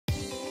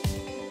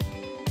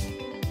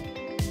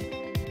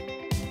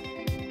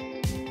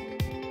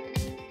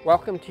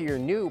Welcome to your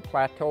new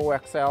Plateau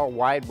XL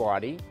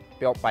Widebody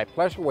built by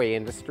Pleasureway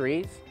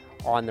Industries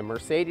on the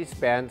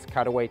Mercedes-Benz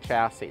Cutaway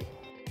chassis.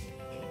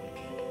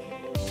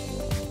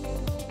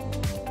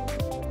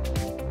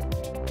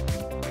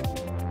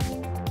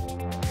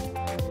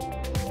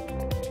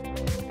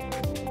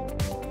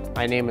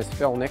 My name is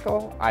Phil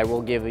Nickel. I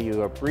will give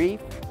you a brief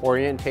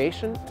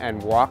orientation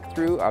and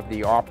walkthrough of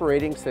the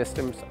operating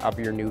systems of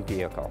your new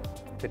vehicle.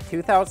 The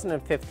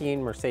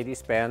 2015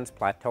 Mercedes-Benz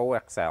Plateau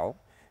XL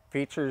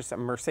features a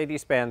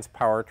Mercedes-Benz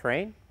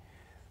powertrain.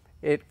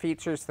 It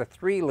features the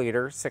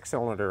 3-liter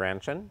 6-cylinder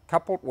engine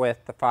coupled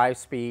with the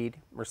 5-speed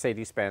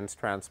Mercedes-Benz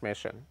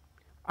transmission.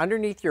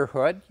 Underneath your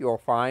hood, you'll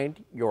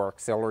find your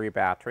auxiliary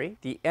battery.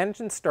 The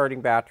engine starting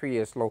battery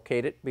is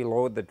located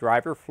below the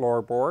driver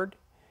floorboard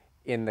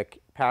in the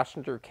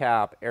passenger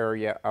cab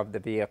area of the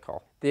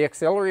vehicle. The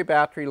auxiliary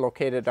battery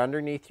located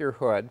underneath your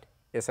hood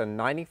is a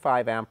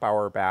 95 amp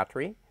hour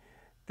battery.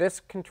 This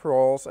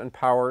controls and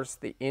powers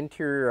the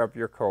interior of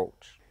your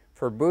coach.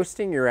 For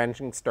boosting your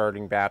engine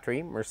starting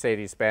battery,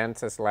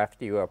 Mercedes-Benz has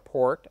left you a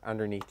port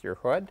underneath your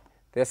hood.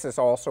 This is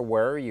also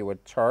where you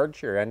would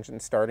charge your engine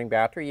starting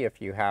battery if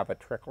you have a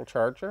trickle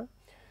charger.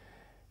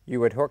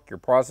 You would hook your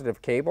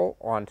positive cable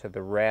onto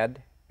the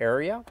red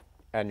area,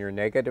 and your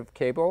negative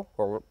cable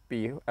will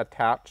be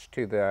attached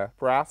to the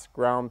brass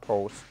ground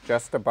post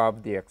just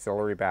above the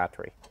auxiliary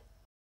battery.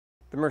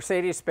 The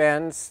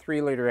Mercedes-Benz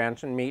 3-liter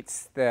engine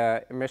meets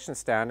the emission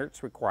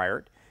standards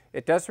required.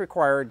 It does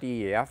require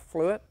DEF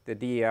fluid. The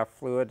DEF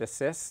fluid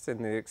assists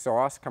in the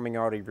exhaust coming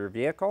out of your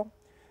vehicle.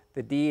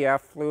 The DEF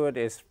fluid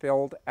is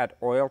filled at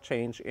oil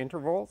change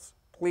intervals.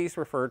 Please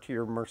refer to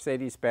your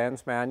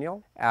Mercedes-Benz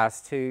manual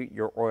as to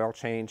your oil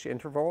change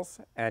intervals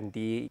and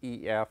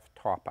DEF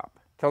top-up.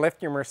 To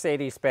lift your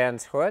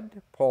Mercedes-Benz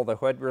hood, pull the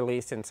hood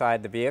release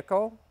inside the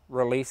vehicle,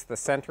 release the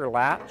center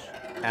latch,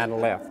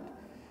 and lift.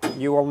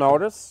 You will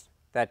notice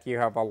that you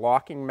have a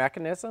locking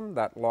mechanism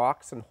that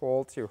locks and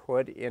holds your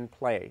hood in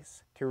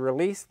place. To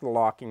release the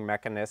locking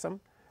mechanism,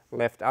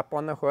 lift up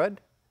on the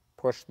hood,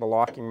 push the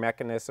locking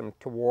mechanism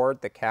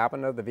toward the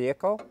cabin of the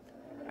vehicle,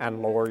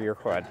 and lower your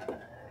hood.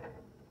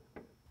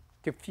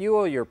 To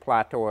fuel your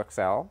Plateau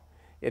XL,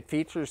 it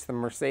features the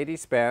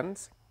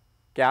Mercedes-Benz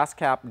gas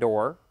cap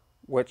door,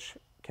 which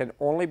can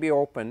only be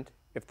opened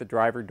if the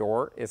driver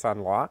door is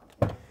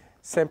unlocked.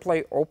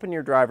 Simply open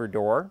your driver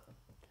door,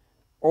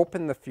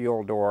 open the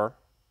fuel door,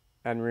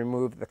 and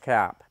remove the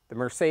cap. The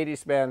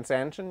Mercedes-Benz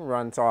engine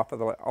runs off of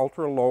the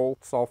ultra-low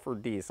sulfur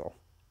diesel.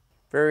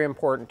 Very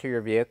important to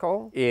your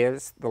vehicle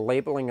is the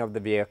labeling of the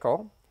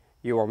vehicle.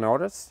 You will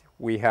notice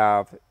we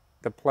have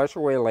the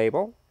Pleasureway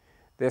label.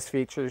 This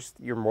features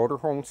your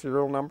motorhome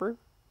serial number.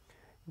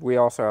 We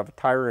also have a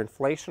tire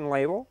inflation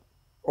label,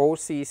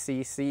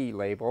 OCCC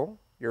label,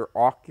 your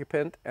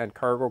occupant and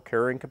cargo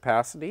carrying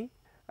capacity,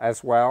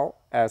 as well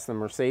as the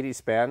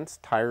Mercedes-Benz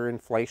tire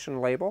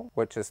inflation label,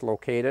 which is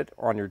located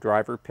on your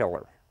driver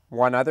pillar.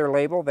 One other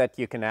label that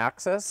you can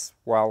access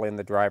while in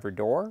the driver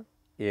door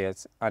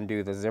is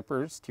undo the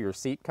zippers to your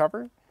seat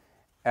cover,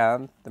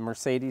 and the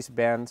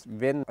Mercedes-Benz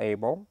VIN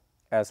label,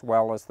 as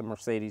well as the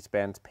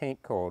Mercedes-Benz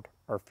paint code,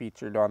 are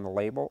featured on the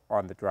label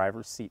on the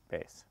driver's seat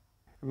base.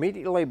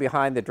 Immediately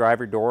behind the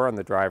driver door on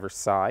the driver's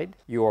side,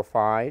 you will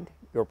find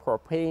your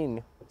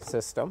propane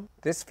system.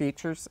 This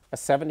features a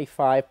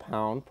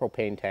 75-pound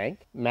propane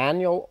tank,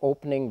 manual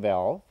opening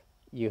valve.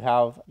 You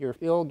have your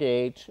fuel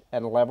gauge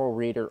and level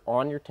reader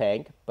on your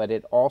tank, but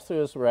it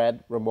also is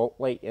read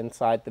remotely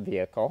inside the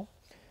vehicle.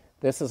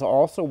 This is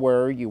also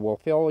where you will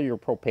fill your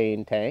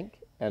propane tank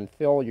and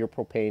fill your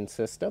propane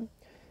system.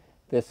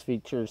 This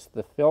features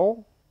the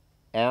fill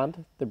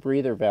and the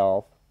breather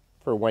valve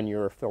for when you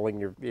are filling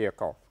your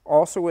vehicle.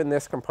 Also in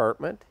this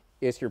compartment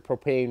is your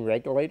propane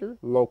regulator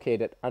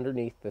located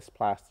underneath this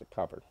plastic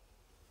cover.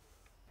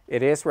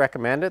 It is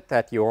recommended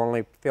that you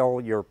only fill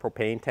your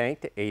propane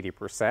tank to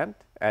 80%.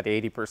 At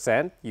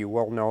 80%, you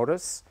will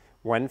notice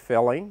when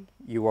filling,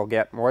 you will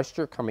get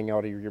moisture coming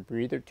out of your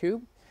breather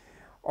tube.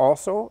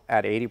 Also,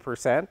 at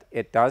 80%,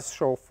 it does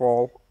show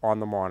full on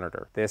the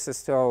monitor. This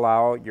is to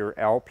allow your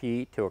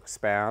LP to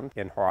expand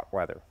in hot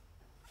weather.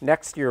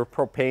 Next to your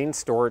propane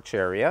storage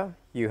area,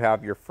 you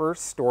have your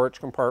first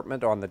storage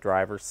compartment on the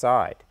driver's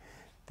side.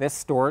 This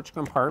storage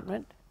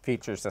compartment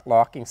features a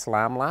locking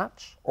slam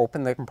latch.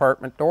 Open the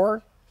compartment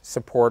door,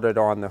 supported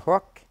on the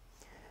hook.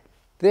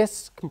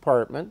 This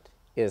compartment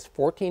is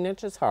 14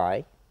 inches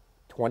high,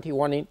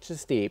 21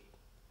 inches deep,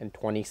 and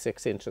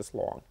 26 inches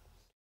long.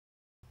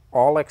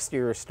 All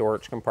exterior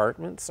storage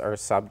compartments are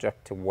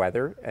subject to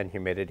weather and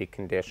humidity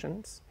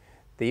conditions.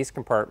 These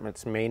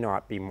compartments may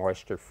not be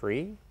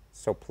moisture-free,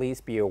 so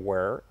please be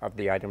aware of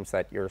the items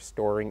that you're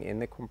storing in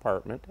the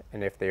compartment,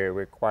 and if they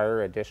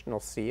require additional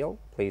seal,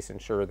 please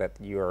ensure that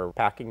you are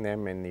packing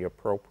them in the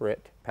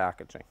appropriate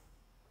packaging.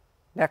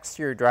 Next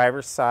to your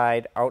driver's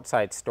side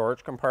outside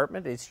storage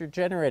compartment is your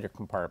generator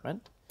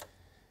compartment.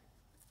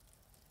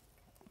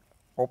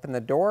 Open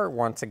the door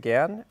once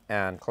again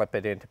and clip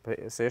it into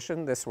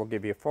position. This will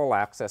give you full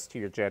access to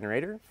your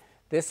generator.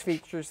 This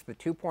features the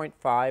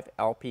 2.5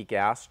 LP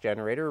gas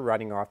generator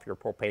running off your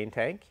propane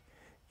tank.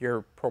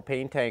 Your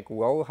propane tank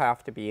will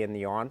have to be in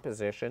the on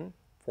position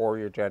for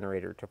your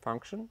generator to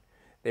function.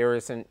 There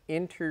is an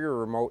interior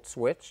remote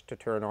switch to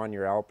turn on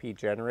your LP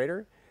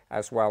generator,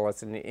 as well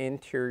as an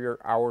interior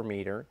hour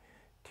meter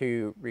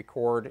to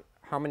record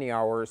how many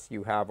hours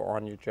you have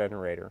on your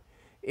generator.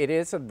 It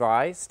is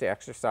advised to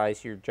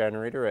exercise your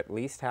generator at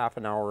least half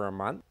an hour a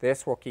month.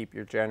 This will keep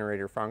your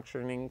generator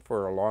functioning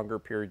for a longer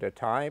period of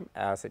time,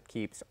 as it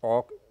keeps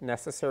all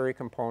necessary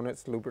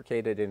components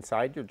lubricated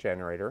inside your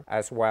generator,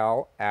 as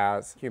well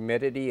as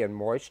humidity and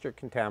moisture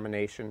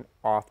contamination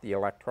off the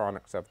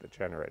electronics of the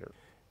generator.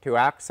 To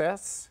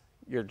access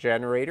your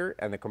generator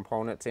and the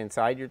components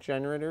inside your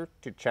generator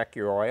to check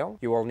your oil,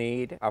 you will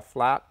need a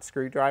flat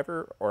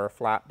screwdriver or a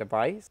flat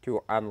device.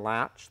 To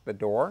unlatch the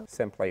door,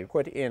 simply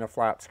put in a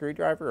flat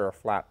screwdriver or a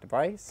flat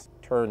device,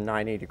 turn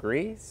 90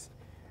 degrees,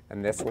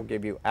 and this will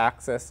give you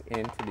access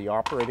into the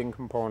operating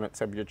components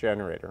of your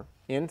generator.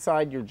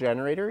 Inside your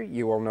generator,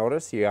 you will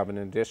notice you have an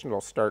additional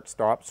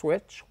start-stop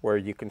switch where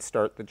you can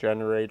start the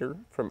generator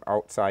from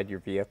outside your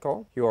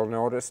vehicle. You will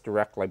notice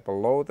directly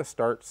below the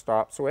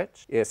start-stop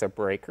switch is a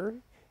breaker.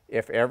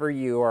 If ever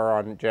you are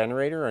on a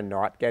generator and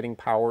not getting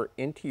power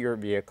into your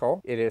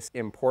vehicle, it is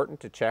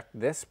important to check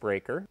this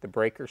breaker. The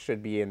breaker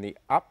should be in the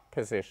up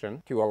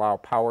position to allow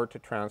power to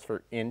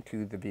transfer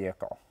into the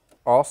vehicle.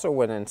 Also,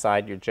 when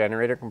inside your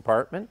generator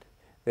compartment,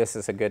 this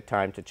is a good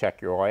time to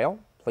check your oil.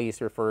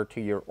 Please refer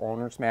to your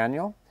owner's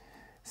manual.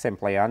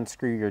 Simply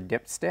unscrew your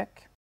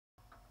dipstick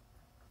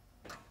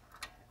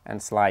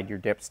and slide your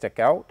dipstick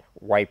out,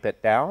 wipe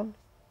it down,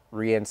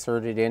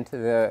 reinsert it into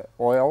the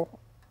oil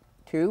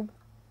tube.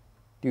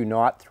 Do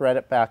not thread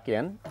it back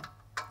in.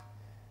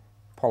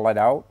 Pull it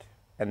out,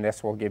 and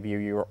this will give you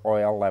your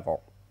oil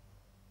level.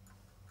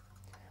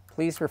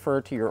 Please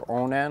refer to your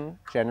own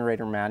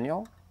generator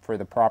manual for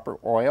the proper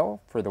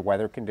oil for the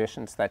weather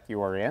conditions that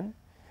you are in.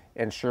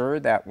 Ensure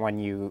that when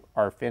you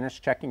are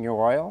finished checking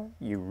your oil,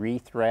 you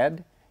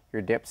re-thread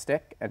your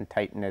dipstick and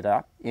tighten it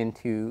up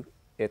into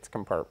its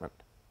compartment.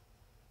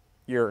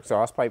 Your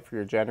exhaust pipe for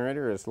your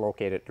generator is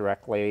located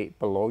directly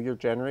below your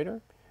generator.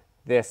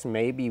 This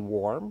may be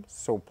warm,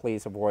 so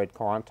please avoid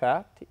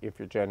contact if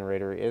your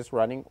generator is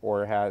running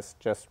or has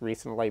just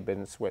recently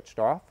been switched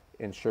off.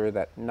 Ensure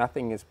that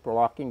nothing is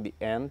blocking the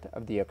end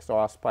of the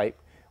exhaust pipe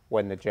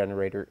when the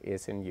generator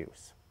is in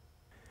use.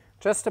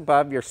 Just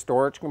above your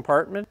storage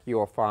compartment, you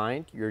will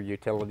find your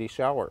utility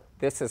shower.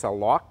 This is a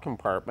locked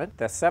compartment.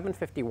 The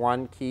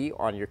 751 key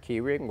on your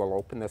key ring will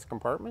open this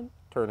compartment.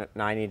 Turn it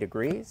 90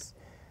 degrees.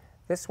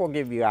 This will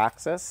give you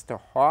access to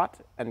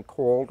hot and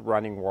cold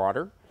running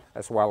water,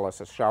 as well as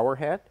a shower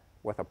head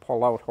with a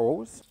pull-out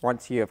hose.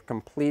 Once you have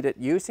completed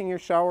using your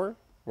shower,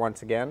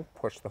 once again,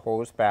 push the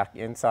hose back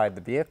inside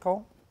the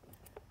vehicle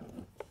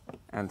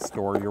and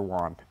store your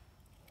wand.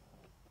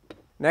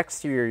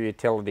 Next to your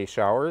utility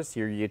shower is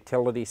your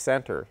utility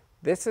center.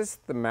 This is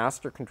the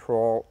master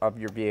control of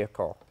your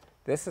vehicle.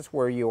 This is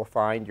where you will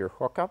find your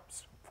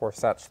hookups for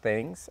such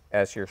things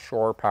as your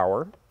shore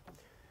power,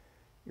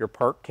 your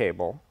park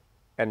cable,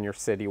 and your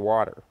city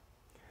water.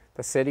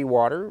 The city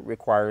water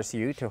requires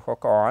you to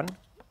hook on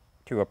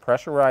to a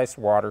pressurized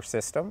water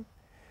system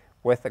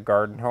with a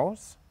garden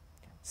hose.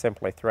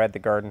 Simply thread the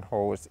garden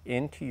hose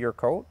into your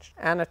coach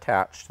and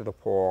attach to the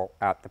pole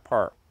at the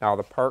park. Now,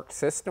 the park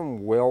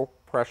system will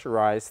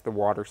pressurize the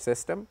water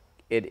system.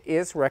 It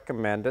is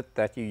recommended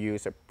that you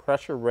use a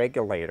pressure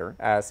regulator,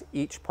 as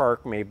each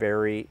park may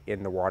vary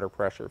in the water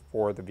pressure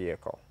for the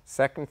vehicle.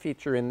 Second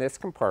feature in this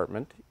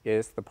compartment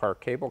is the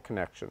park cable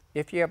connection.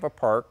 If you have a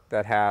park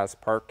that has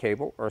park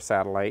cable or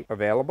satellite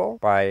available,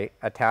 by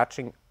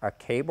attaching a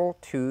cable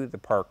to the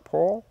park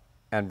pole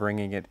and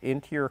bringing it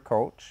into your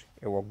coach,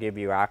 it will give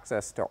you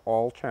access to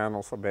all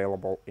channels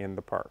available in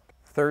the park.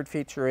 Third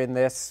feature in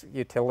this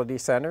utility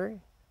center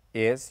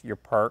is your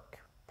park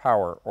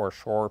power or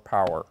shore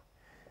power.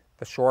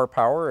 The shore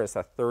power is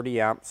a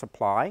 30 amp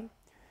supply.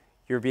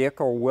 Your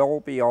vehicle will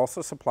be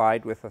also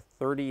supplied with a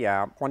 30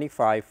 amp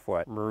 25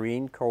 foot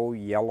Marine Co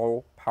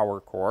yellow power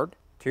cord.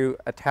 To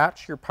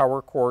attach your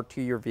power cord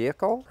to your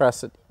vehicle,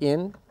 press it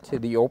into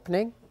the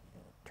opening,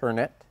 turn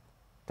it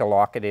to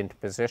lock it into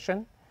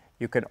position.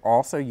 You can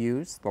also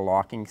use the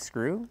locking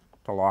screw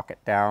to lock it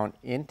down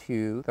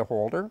into the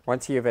holder.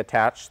 Once you have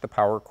attached the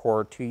power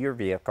cord to your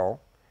vehicle,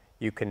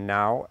 you can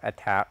now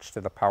attach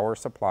to the power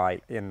supply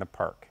in the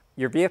park.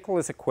 Your vehicle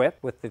is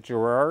equipped with the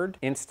Girard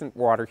Instant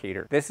Water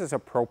Heater. This is a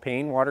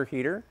propane water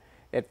heater.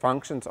 It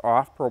functions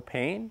off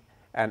propane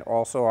and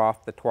also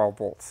off the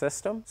 12-volt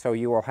system, so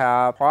you will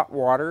have hot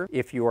water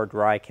if you are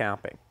dry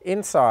camping.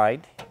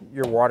 Inside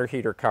your water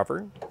heater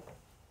cover,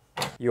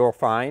 you'll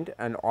find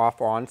an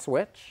off-on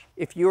switch.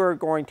 If you are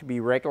going to be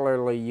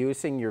regularly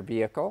using your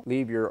vehicle,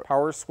 leave your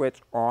power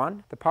switch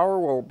on. The power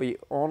will be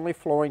only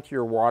flowing to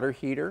your water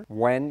heater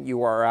when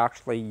you are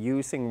actually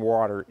using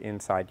water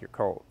inside your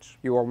coach.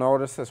 You will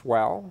notice as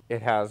well,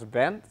 it has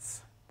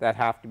vents that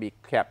have to be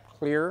kept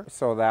clear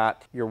so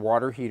that your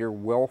water heater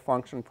will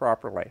function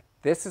properly.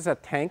 This is a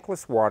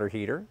tankless water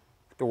heater.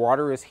 The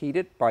water is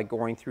heated by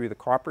going through the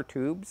copper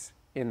tubes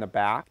in the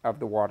back of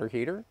the water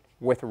heater.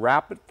 With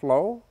rapid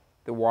flow,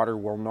 the water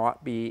will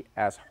not be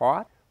as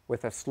hot.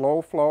 With a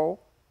slow flow,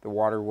 the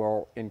water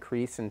will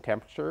increase in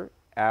temperature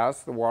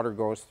as the water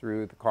goes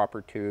through the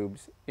copper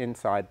tubes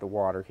inside the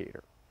water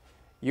heater.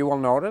 You will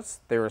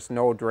notice there is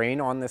no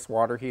drain on this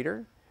water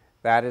heater.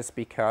 That is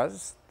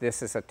because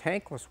this is a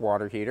tankless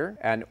water heater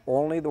and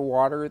only the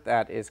water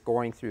that is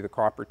going through the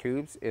copper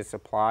tubes is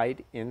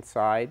supplied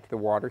inside the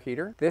water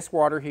heater. This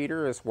water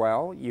heater as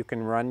well, you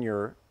can run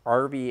your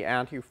RV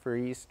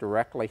antifreeze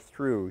directly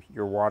through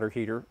your water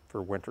heater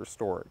for winter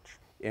storage.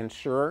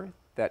 Ensure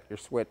that your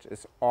switch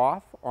is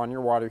off on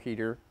your water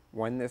heater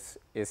when this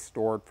is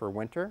stored for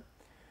winter.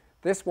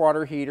 This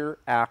water heater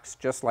acts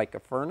just like a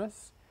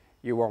furnace.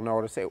 You will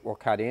notice it will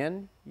cut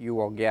in. You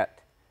will get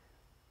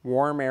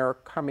warm air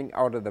coming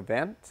out of the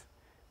vent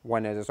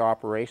when it is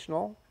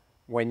operational.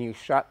 When you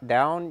shut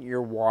down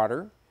your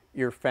water,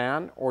 your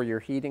fan or your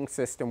heating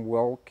system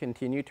will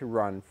continue to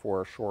run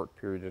for a short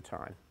period of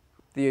time.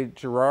 The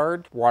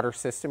Girard water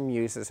system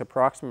uses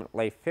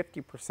approximately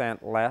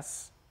 50%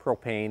 less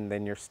propane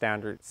than your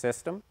standard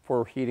system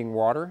for heating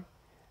water,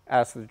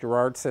 as the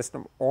Girard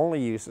system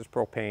only uses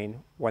propane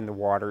when the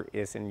water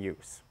is in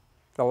use.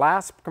 The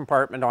last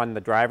compartment on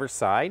the driver's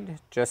side,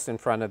 just in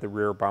front of the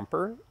rear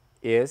bumper,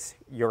 is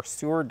your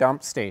sewer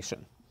dump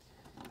station.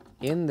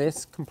 In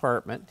this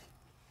compartment,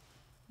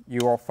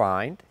 you will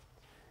find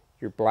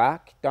your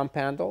black dump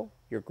handle,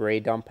 your gray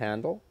dump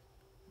handle,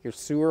 your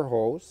sewer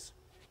hose,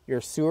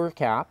 your sewer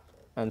cap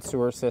and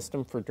sewer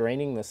system for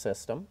draining the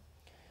system.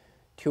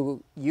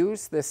 To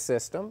use this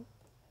system,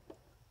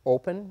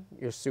 open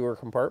your sewer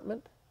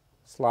compartment,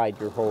 slide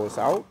your hose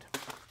out,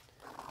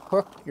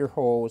 hook your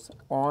hose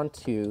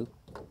onto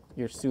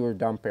your sewer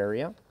dump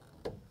area.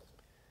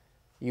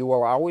 You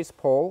will always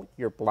pull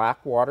your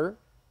black water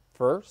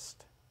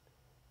first,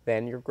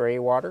 then your gray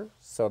water,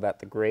 so that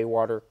the gray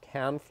water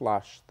can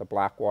flush the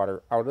black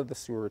water out of the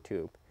sewer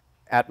tube.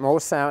 At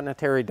most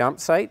sanitary dump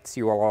sites,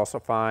 you will also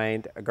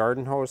find a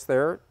garden hose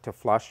there to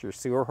flush your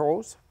sewer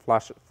hose.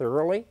 Flush it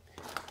thoroughly.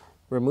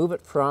 Remove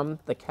it from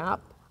the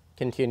cap.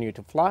 Continue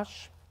to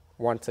flush.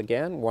 Once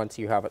again, once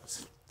you have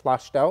it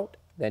flushed out,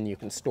 then you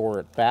can store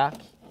it back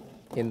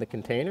in the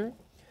container.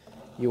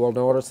 You will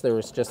notice there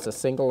is just a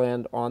single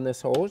end on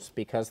this hose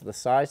because of the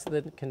size of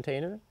the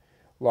container.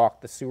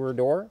 Lock the sewer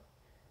door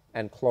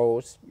and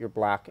close your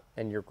black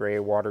and your gray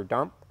water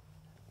dump.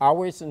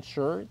 Always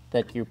ensure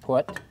that you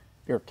put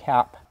your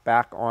cap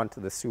back onto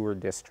the sewer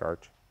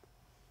discharge.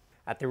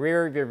 At the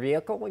rear of your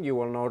vehicle, you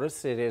will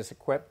notice it is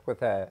equipped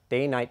with a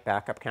day-night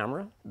backup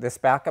camera. This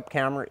backup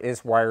camera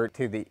is wired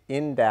to the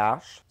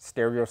in-dash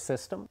stereo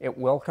system. It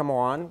will come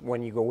on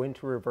when you go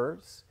into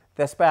reverse.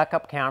 This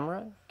backup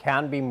camera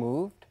can be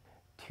moved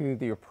to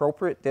the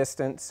appropriate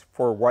distance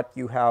for what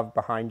you have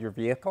behind your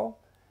vehicle.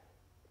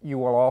 You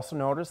will also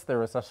notice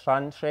there is a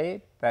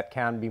sunshade that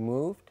can be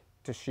moved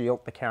to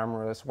shield the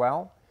camera as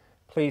well.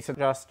 Please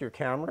adjust your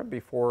camera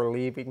before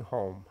leaving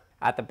home.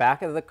 At the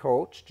back of the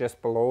coach,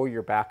 just below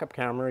your backup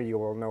camera, you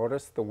will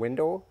notice the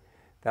window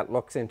that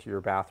looks into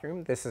your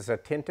bathroom. This is a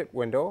tinted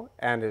window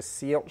and is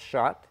sealed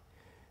shut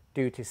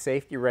due to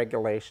safety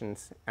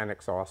regulations and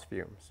exhaust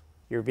fumes.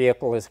 Your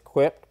vehicle is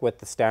equipped with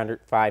the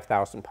standard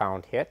 5,000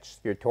 pound hitch.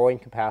 Your towing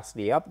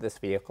capacity of this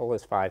vehicle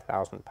is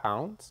 5,000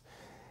 pounds.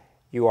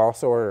 You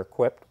also are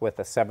equipped with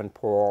a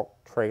 7-pole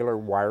trailer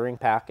wiring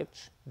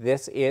package.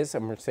 This is a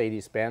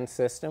Mercedes-Benz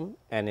system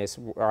and is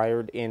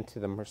wired into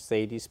the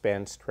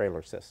Mercedes-Benz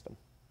trailer system.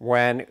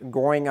 When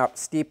going up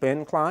steep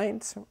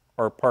inclines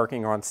or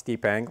parking on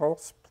steep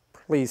angles,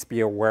 please be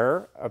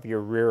aware of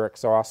your rear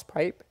exhaust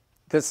pipe.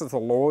 This is the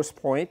lowest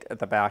point at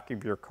the back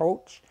of your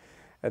coach,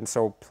 and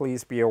so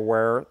please be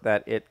aware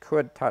that it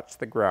could touch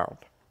the ground.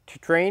 To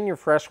drain your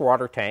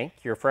freshwater tank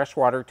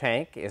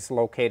is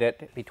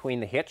located between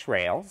the hitch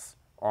rails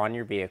on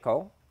your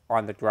vehicle.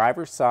 On the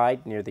driver's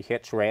side near the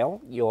hitch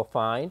rail, you'll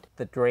find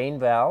the drain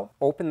valve.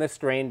 Open this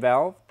drain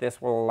valve.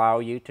 This will allow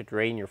you to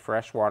drain your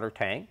freshwater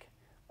tank.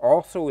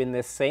 Also in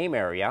this same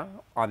area,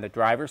 on the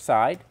driver's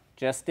side,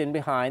 just in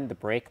behind the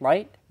brake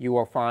light, you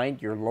will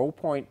find your low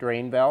point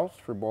drain valves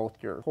for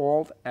both your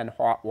cold and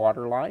hot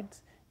water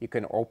lines. You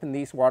can open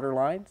these water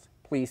lines.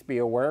 Please be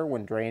aware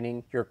when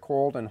draining your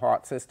cold and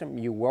hot system,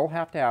 you will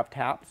have to have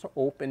taps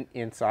open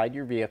inside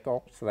your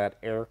vehicle so that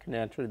air can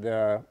enter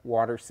the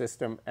water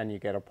system and you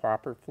get a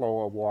proper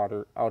flow of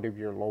water out of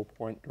your low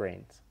point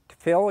drains. To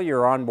fill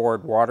your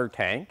onboard water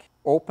tank,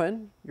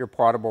 open your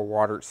potable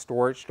water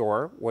storage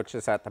door, which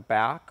is at the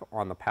back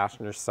on the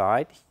passenger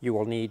side. You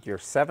will need your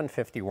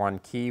 751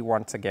 key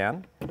once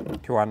again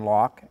to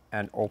unlock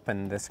and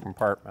open this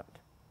compartment.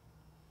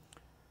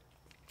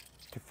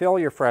 To fill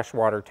your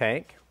freshwater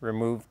tank,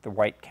 remove the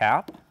white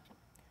cap,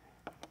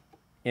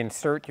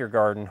 insert your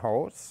garden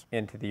hose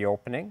into the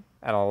opening,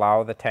 and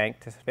allow the tank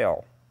to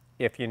fill.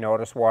 If you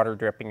notice water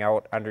dripping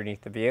out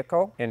underneath the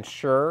vehicle,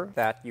 ensure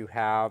that you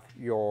have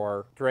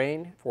your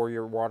drain for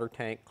your water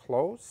tank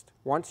closed.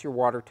 Once your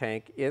water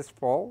tank is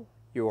full,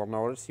 you will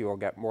notice you will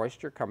get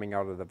moisture coming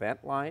out of the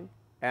vent line.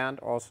 and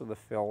also the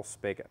fill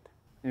spigot.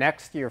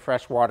 Next to your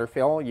freshwater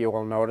fill, you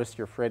will notice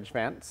your fridge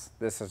vents.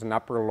 This is an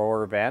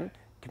upper-lower vent.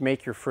 To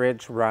make your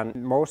fridge run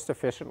most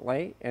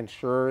efficiently,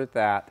 ensure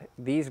that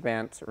these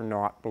vents are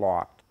not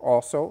blocked.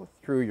 Also,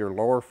 through your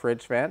lower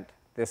fridge vent,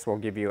 this will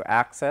give you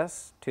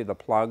access to the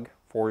plug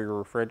for your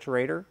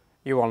refrigerator.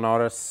 You will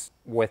notice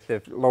with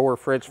the lower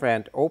fridge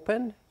vent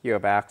open, you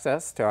have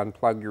access to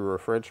unplug your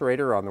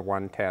refrigerator on the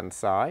 110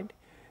 side.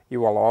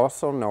 You will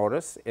also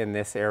notice in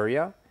this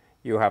area,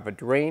 you have a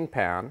drain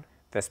pan.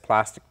 This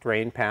plastic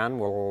drain pan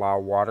will allow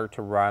water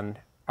to run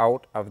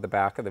out of the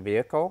back of the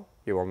vehicle.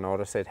 You will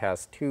notice it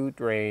has 2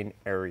 drain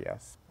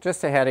areas.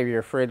 Just ahead of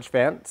your fridge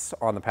vents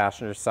on the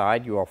passenger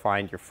side, you will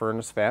find your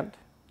furnace vent.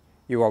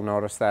 You will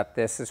notice that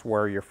this is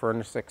where your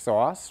furnace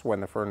exhausts when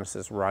the furnace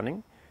is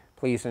running.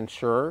 Please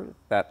ensure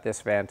that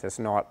this vent is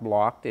not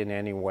blocked in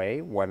any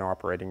way when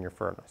operating your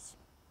furnace.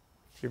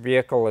 Your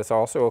vehicle is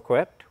also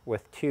equipped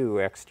with 2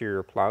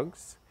 exterior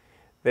plugs.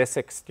 This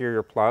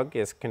exterior plug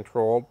is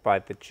controlled by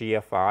the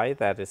GFI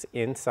that is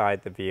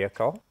inside the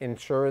vehicle.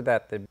 Ensure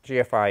that the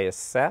GFI is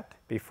set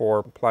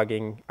before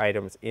plugging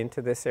items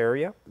into this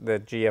area. The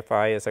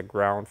GFI is a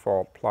ground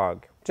fault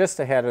plug. Just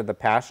ahead of the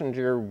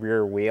passenger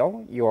rear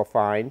wheel, you will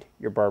find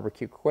your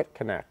BBQ Quick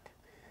Connect.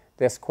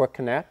 This Quick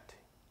Connect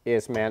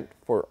is meant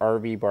for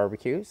RV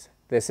barbecues.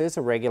 This is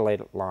a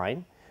regulated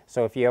line,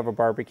 so if you have a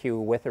barbecue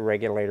with a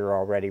regulator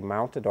already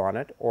mounted on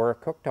it or a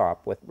cooktop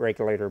with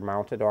regulator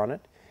mounted on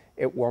it,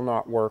 it will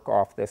not work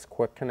off this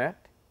Quick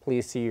Connect.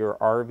 Please see your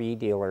RV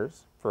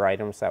dealers for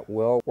items that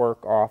will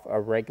work off a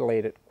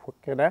regulated Quick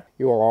Connect.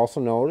 You will also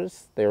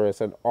notice there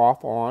is an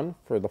off-on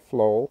for the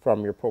flow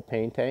from your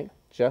propane tank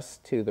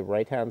just to the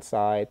right-hand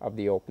side of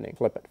the opening.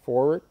 Flip it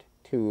forward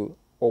to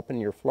open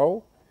your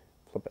flow,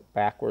 flip it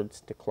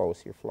backwards to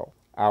close your flow.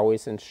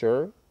 Always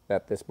ensure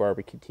that this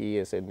barbecue tee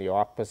is in the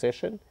off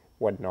position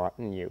when not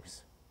in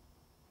use.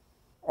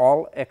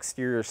 All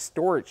exterior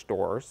storage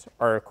doors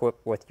are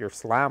equipped with your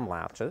slam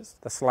latches.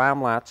 The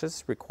slam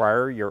latches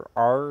require your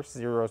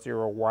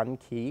R001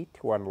 key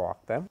to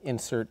unlock them.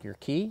 Insert your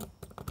key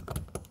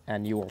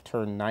and you will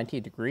turn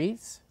 90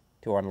 degrees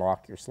to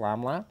unlock your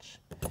slam latch.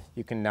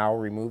 You can now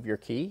remove your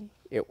key.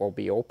 It will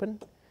be open.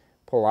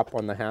 Pull up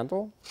on the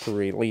handle to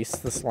release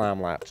the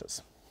slam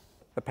latches.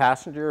 The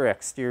passenger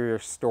exterior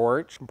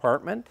storage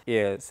compartment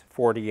is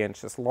 40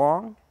 inches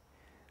long,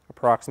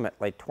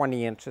 approximately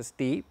 20 inches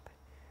deep,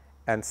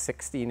 and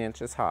 16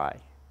 inches high.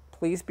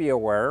 Please be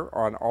aware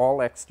on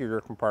all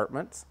exterior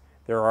compartments,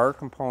 there are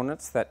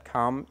components that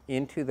come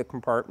into the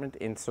compartment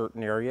in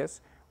certain areas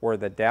where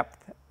the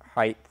depth,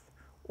 height,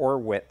 or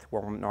width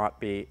will not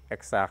be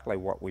exactly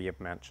what we have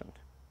mentioned.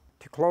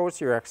 To close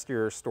your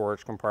exterior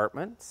storage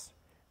compartments,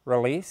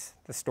 release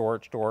the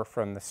storage door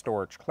from the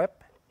storage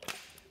clip,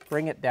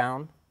 bring it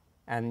down,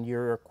 and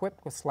you're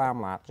equipped with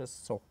slam latches,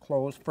 so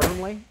close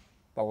firmly.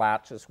 The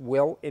latches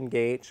will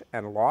engage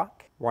and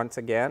lock. Once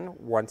again,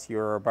 once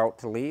you're about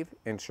to leave,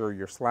 ensure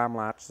your slam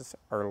latches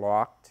are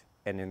locked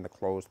and in the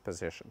closed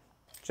position.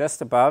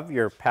 Just above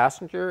your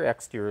passenger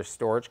exterior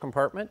storage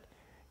compartment,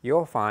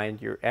 you'll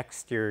find your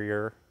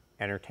exterior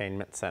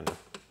entertainment center.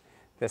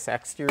 This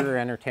exterior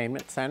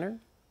entertainment center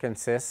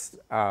consists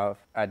of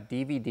a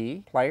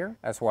DVD player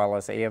as well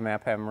as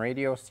AM/FM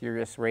radio,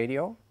 Sirius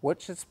radio,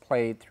 which is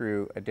played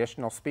through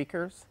additional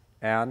speakers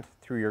and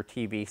through your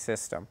TV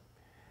system.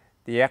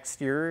 The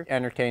exterior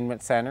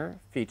entertainment center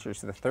features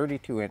the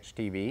 32-inch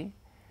TV,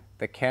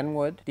 the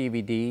Kenwood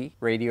DVD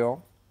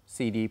radio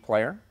CD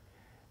player,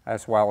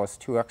 as well as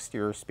 2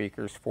 exterior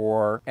speakers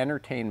for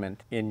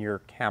entertainment in your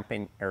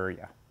camping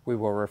area. We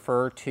will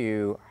refer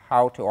to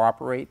how to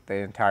operate the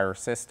entire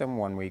system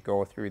when we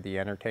go through the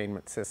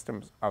entertainment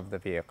systems of the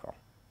vehicle.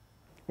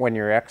 When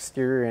your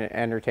exterior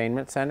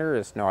entertainment center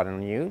is not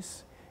in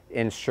use,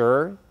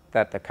 ensure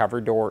that the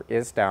cover door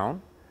is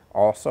down.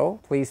 Also,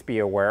 please be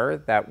aware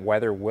that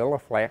weather will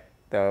affect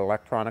the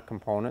electronic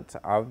components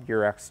of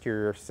your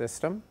exterior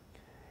system.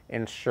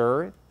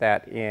 Ensure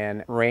that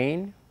in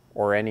rain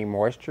or any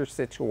moisture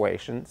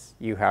situations,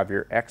 you have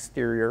your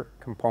exterior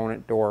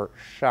component door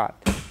shut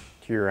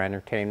to your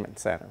entertainment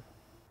center.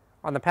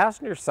 On the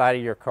passenger side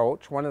of your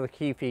coach, one of the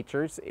key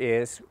features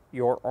is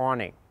your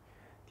awning.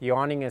 The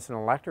awning is an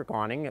electric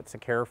awning. It's a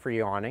carefree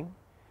awning.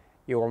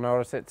 You will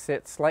notice it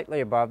sits slightly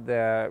above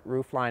the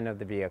roofline of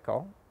the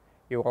vehicle.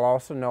 You will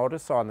also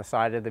notice on the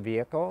side of the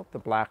vehicle, the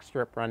black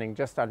strip running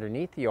just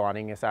underneath the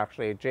awning is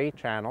actually a J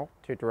channel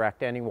to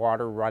direct any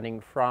water running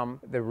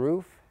from the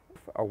roof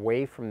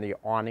away from the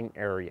awning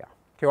area.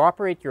 To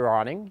operate your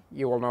awning,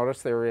 you will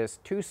notice there is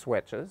 2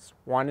 switches.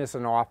 One is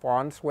an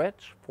off-on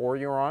switch for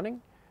your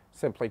awning.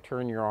 Simply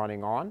turn your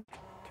awning on.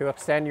 To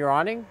extend your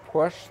awning,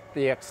 push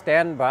the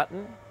extend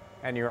button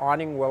and your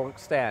awning will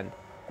extend.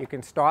 You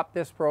can stop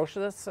this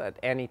process at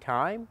any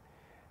time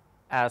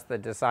as the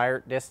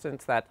desired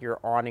distance that your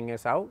awning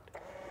is out.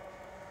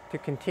 To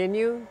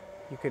continue,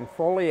 you can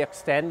fully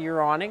extend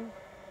your awning.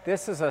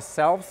 This is a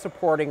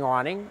self-supporting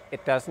awning.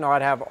 It does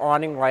not have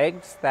awning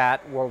legs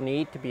that will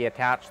need to be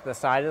attached to the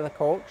side of the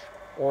coach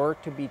or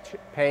to be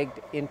pegged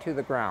into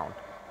the ground.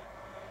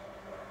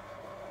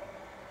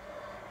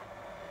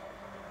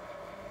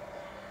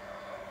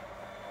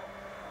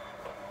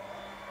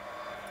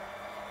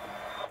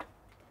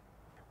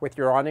 With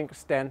your awning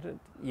extended,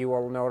 you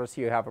will notice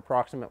you have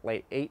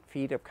approximately 8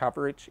 feet of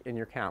coverage in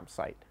your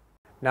campsite.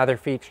 Another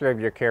feature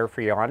of your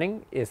carefree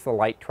awning is the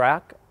light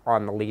track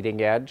on the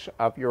leading edge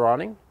of your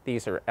awning.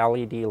 These are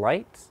LED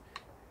lights.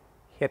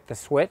 Hit the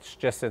switch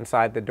just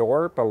inside the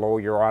door below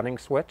your awning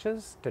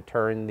switches to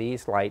turn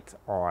these lights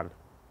on.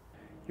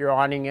 Your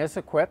awning is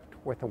equipped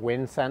with a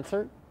wind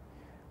sensor,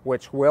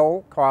 which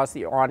will cause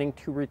the awning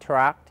to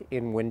retract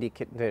in windy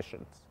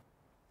conditions.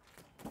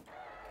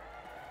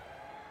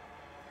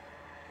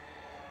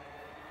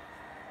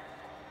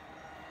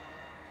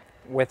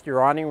 With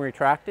your awning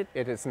retracted,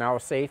 it is now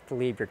safe to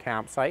leave your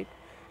campsite.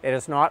 It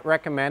is not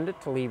recommended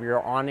to leave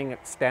your awning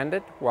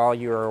extended while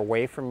you are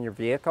away from your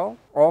vehicle.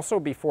 Also,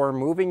 before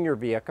moving your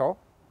vehicle,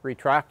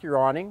 retract your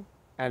awning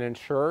and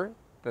ensure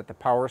that the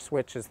power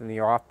switch is in the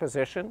off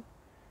position.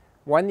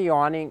 When the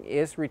awning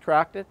is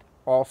retracted,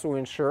 also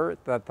ensure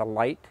that the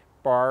light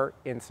bar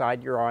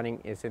inside your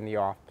awning is in the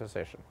off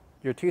position.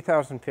 Your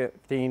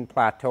 2015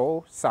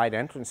 Plateau side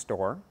entrance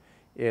door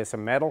is a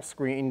metal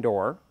screen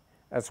door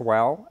as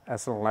well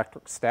as an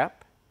electric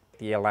step.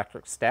 The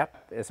electric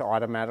step is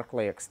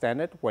automatically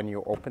extended when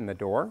you open the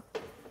door.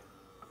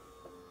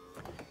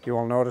 You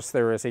will notice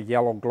there is a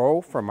yellow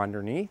glow from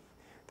underneath.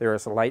 There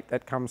is a light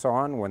that comes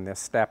on when this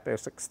step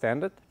is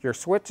extended. Your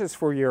switches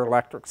for your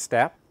electric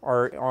step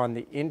are on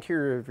the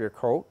interior of your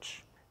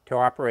coach. To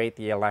operate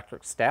the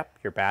electric step,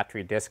 your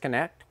battery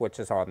disconnect,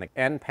 which is on the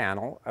end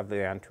panel of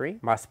the entry,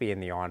 must be in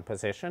the on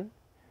position.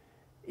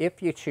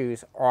 If you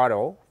choose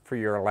auto for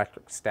your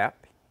electric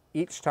step,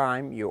 each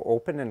time you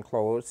open and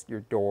close your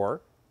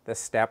door, the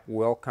step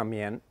will come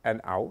in and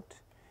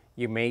out.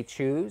 You may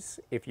choose,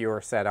 if you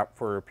are set up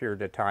for a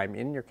period of time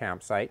in your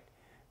campsite,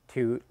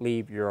 to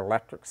leave your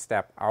electric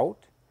step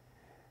out.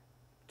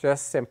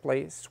 Just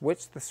simply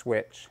switch the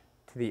switch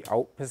to the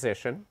out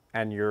position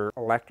and your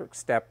electric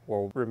step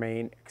will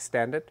remain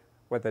extended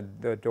whether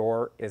the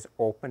door is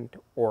opened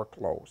or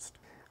closed.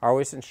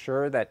 Always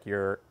ensure that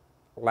your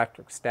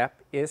electric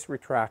step is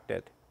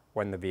retracted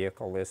when the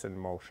vehicle is in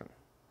motion.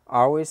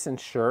 Always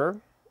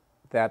ensure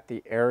that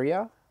the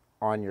area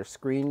on your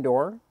screen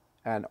door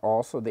and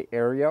also the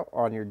area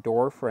on your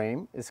door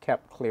frame is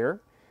kept clear.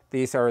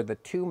 These are the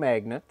two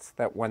magnets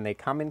that when they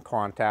come in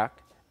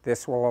contact,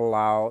 this will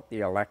allow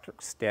the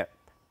electric step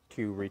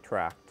to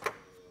retract.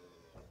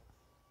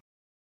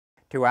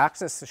 To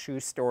access the shoe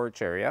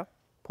storage area,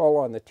 pull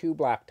on the two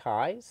black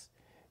ties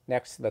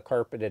next to the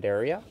carpeted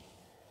area.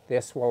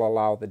 This will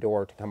allow the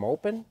door to come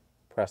open.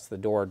 Press the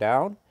door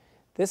down.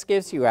 This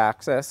gives you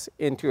access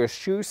into a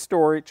shoe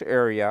storage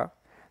area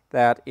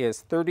that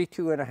is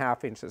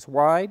 32.5 inches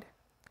wide,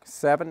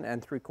 7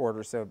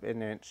 3/4 of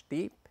an inch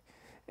deep,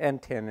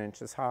 and 10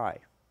 inches high.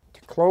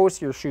 To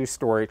close your shoe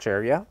storage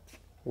area,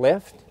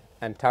 lift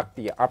and tuck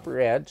the upper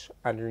edge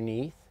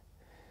underneath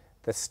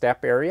the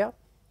step area.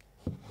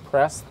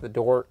 Press the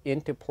door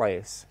into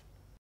place.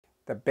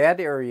 The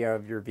bed area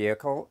of your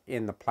vehicle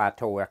in the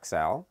Plateau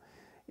XL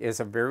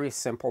is a very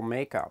simple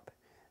makeup.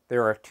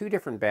 There are two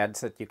different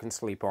beds that you can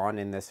sleep on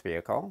in this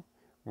vehicle.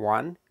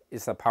 One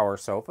is the power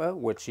sofa,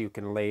 which you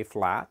can lay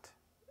flat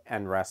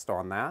and rest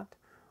on that,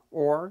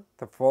 or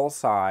the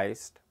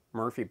full-sized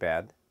Murphy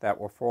bed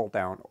that will fold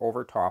down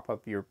over top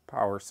of your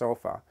power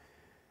sofa.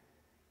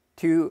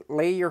 To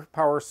lay your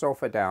power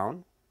sofa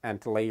down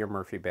and to lay your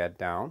Murphy bed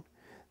down,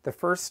 the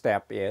first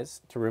step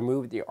is to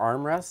remove the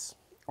armrests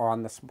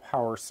on the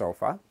power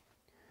sofa,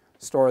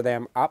 store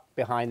them up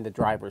behind the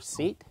driver's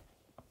seat.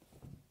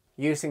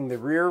 Using the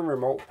rear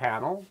remote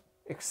panel,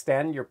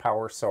 extend your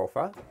power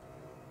sofa.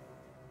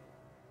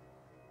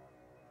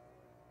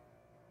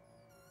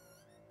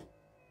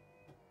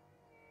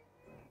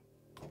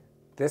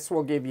 This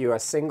will give you a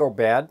single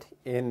bed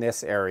in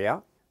this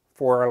area.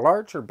 For a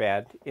larger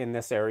bed in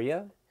this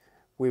area,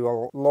 we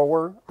will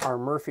lower our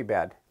Murphy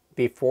bed.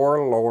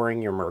 Before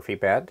lowering your Murphy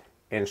bed,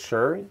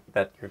 ensure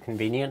that your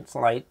convenience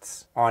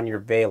lights on your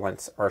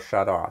valance are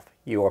shut off.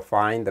 You will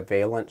find the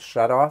valance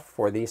shut off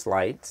for these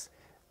lights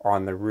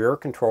on the rear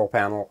control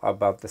panel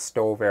above the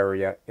stove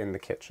area in the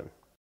kitchen.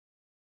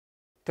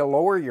 To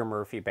lower your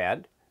Murphy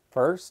bed,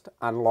 first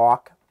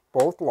unlock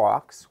both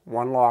locks,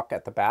 one lock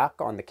at the back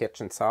on the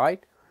kitchen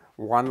side,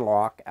 one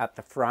lock at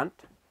the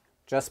front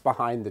just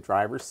behind the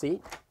driver's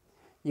seat.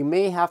 You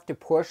may have to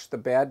push the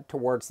bed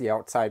towards the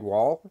outside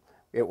wall.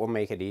 It will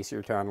make it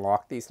easier to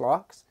unlock these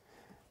locks.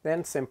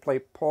 Then simply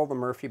pull the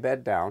Murphy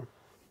bed down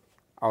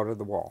out of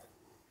the wall.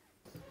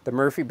 The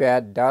Murphy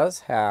bed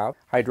does have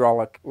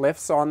hydraulic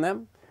lifts on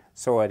them,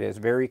 so it is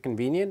very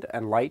convenient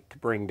and light to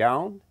bring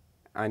down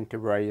and to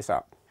raise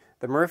up.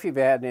 The Murphy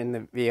bed in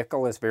the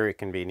vehicle is very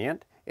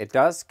convenient. It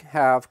does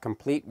have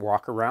complete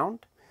walk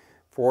around.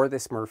 For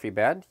this Murphy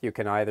bed, you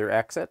can either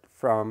exit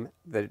from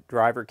the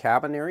driver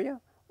cabin area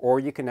or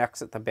you can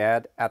exit the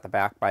bed at the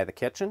back by the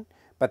kitchen,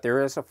 but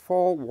there is a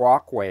full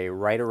walkway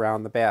right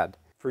around the bed.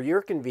 For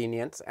your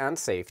convenience and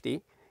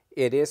safety,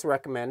 it is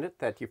recommended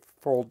that you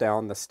fold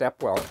down the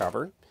stepwell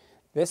cover.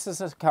 This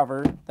is a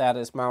cover that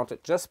is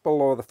mounted just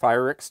below the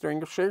fire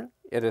extinguisher.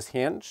 It is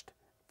hinged,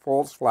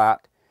 folds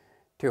flat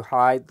to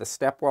hide the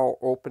stepwell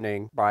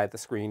opening by the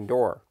screen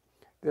door.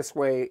 This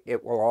way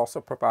it will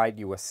also provide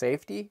you with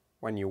safety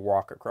when you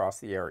walk across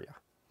the area.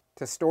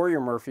 To store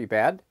your Murphy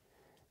bed,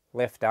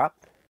 lift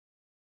up.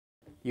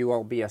 You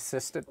will be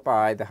assisted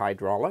by the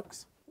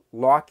hydraulics.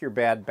 Lock your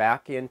bed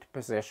back into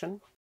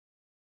position.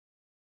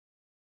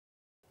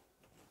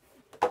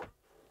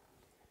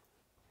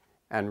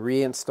 And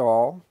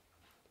reinstall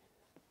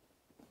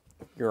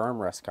your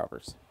armrest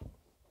covers.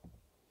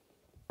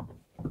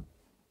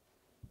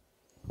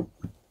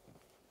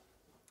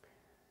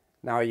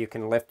 Now you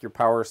can lift your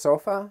power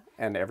sofa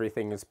and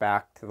everything is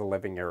back to the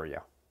living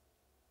area.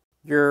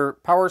 Your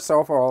power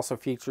sofa also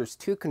features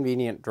two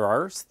convenient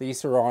drawers.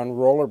 These are on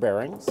roller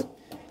bearings.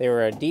 They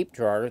are a deep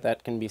drawer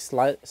that can be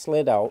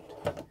slid out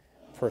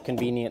for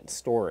convenient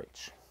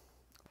storage.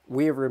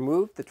 We have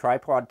removed the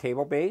tripod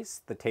table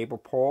base, the table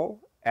pole,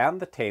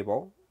 and the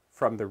table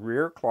from the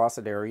rear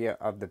closet area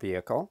of the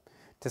vehicle.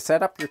 To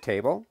set up your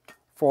table,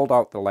 fold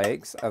out the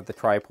legs of the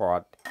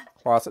tripod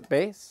closet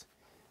base,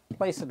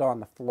 place it on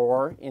the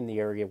floor in the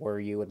area where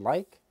you would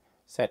like,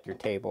 set your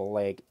table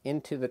leg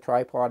into the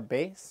tripod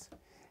base,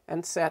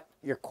 and set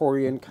your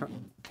Corian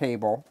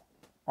table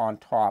on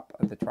top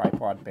of the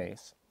tripod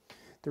base.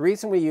 The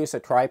reason we use a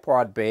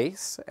tripod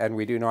base and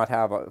we do not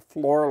have a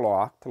floor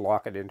lock to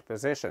lock it into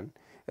position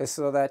is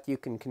so that you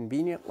can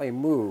conveniently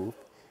move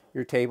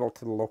your table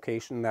to the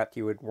location that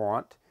you would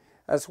want,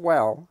 as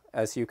well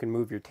as you can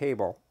move your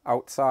table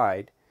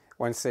outside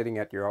when sitting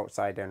at your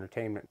outside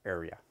entertainment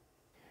area.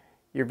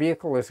 Your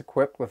vehicle is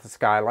equipped with a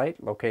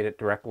skylight located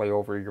directly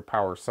over your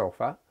power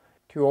sofa.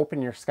 To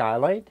open your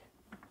skylight,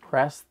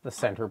 press the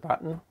center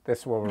button.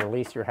 This will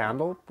release your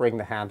handle, bring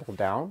the handle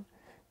down.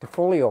 To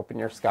fully open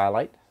your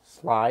skylight,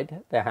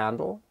 slide the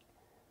handle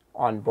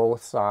on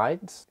both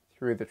sides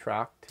through the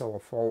track till a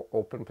full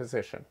open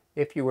position.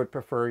 If you would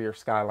prefer your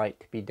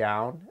skylight to be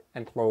down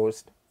and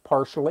closed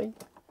partially,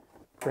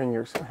 bring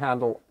your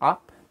handle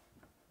up,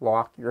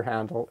 lock your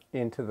handle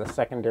into the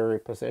secondary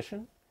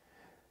position.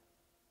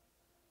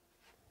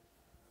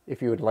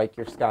 If you would like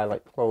your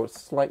skylight closed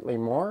slightly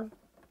more,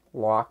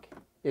 lock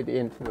it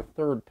into the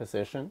third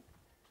position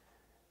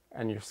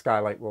and your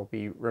skylight will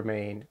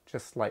remain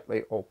just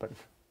slightly open.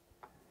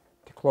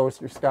 To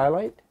close your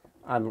skylight,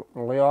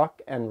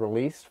 unlock and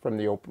release from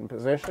the open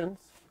positions,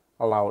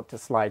 allow it to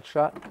slide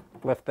shut,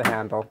 lift the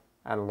handle,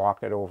 and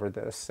lock it over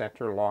the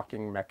center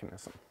locking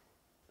mechanism.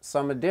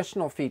 Some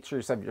additional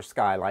features of your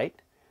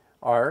skylight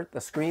are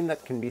the screen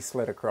that can be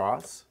slid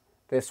across.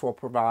 This will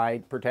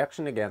provide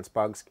protection against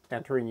bugs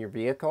entering your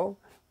vehicle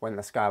when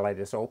the skylight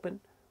is open.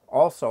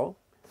 Also,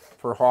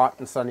 for hot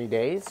and sunny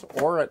days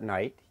or at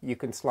night, you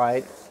can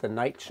slide the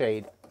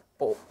nightshade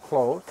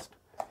closed.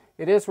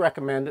 It is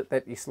recommended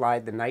that you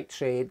slide the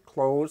nightshade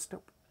closed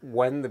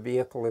when the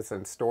vehicle is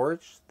in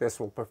storage. This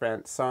will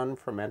prevent sun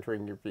from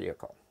entering your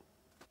vehicle.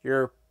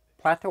 Your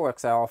Plateau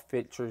XL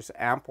features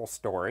ample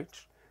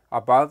storage.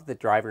 Above the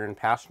driver and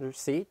passenger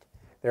seat,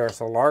 there is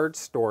a large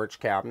storage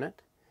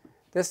cabinet.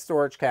 This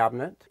storage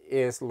cabinet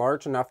is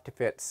large enough to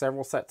fit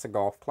several sets of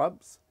golf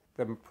clubs.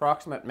 The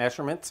approximate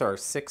measurements are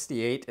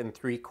 68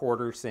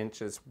 3/4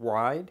 inches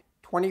wide,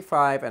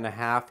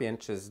 25.5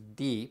 inches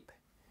deep,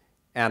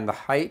 and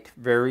the height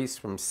varies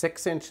from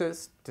 6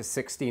 inches to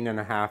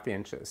 16.5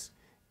 inches,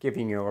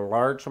 giving you a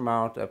large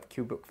amount of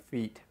cubic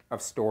feet of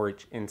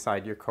storage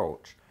inside your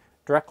coach.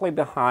 Directly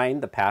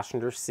behind the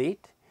passenger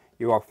seat,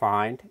 you will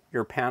find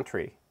your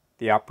pantry.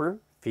 The upper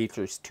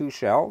features 2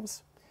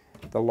 shelves.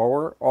 The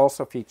lower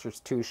also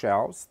features 2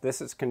 shelves. This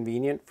is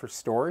convenient for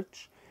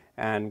storage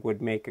and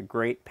would make a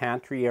great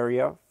pantry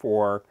area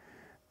for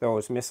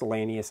those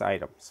miscellaneous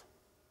items.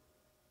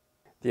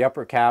 The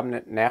upper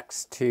cabinet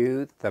next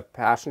to the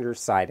passenger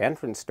side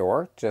entrance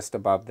door, just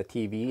above the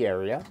TV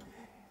area,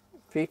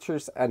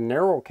 features a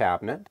narrow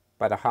cabinet,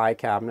 but a high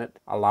cabinet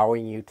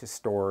allowing you to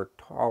store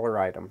taller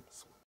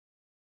items.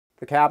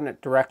 The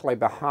cabinet directly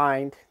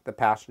behind the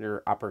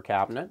passenger upper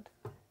cabinet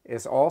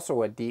is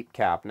also a deep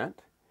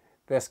cabinet.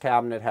 This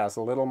cabinet has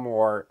a little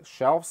more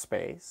shelf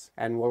space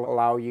and will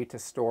allow you to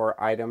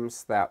store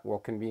items that will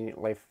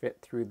conveniently fit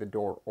through the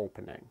door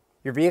opening.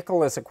 Your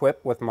vehicle is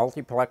equipped with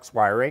multiplex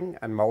wiring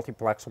and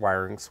multiplex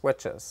wiring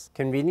switches.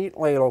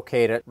 Conveniently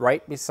located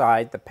right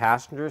beside the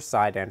passenger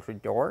side entry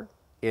door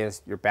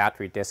is your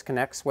battery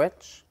disconnect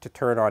switch. To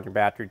turn on your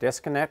battery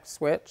disconnect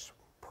switch,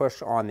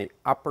 push on the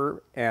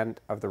upper end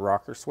of the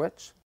rocker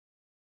switch.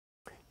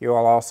 You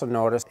will also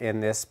notice in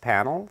this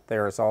panel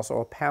there is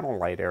also a panel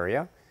light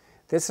area.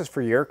 This is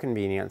for your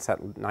convenience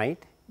at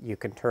night. You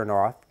can turn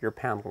off your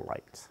panel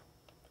lights.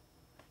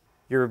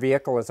 Your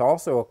vehicle is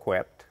also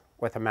equipped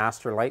with a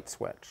master light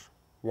switch,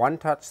 one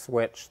touch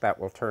switch that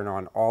will turn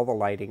on all the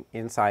lighting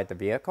inside the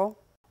vehicle.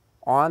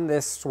 On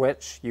this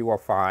switch you will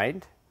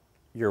find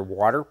your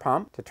water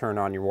pump to turn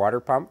on your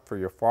water pump for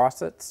your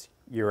faucets,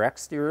 your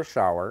exterior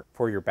shower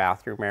for your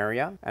bathroom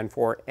area, and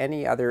for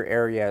any other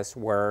areas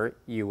where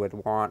you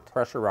would want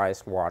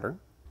pressurized water.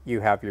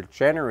 You have your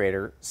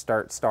generator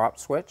start-stop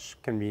switch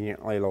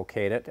conveniently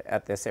located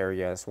at this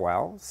area as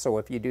well. So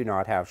if you do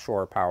not have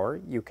shore power,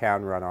 you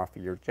can run off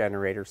of your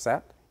generator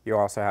set. You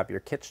also have your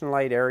kitchen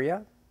light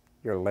area,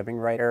 your living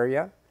room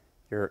area,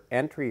 your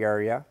entry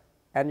area,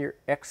 and your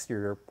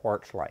exterior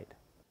porch light.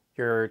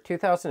 Your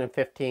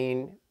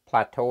 2015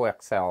 Plateau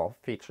XL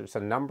features a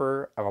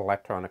number of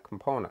electronic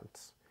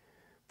components.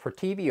 For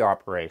TV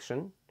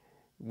operation,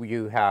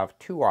 you have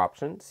two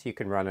options. You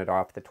can run it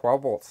off the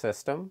 12-volt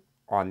system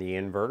on the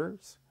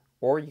inverters,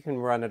 or you can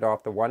run it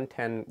off the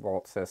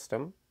 110-volt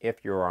system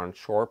if you're on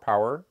shore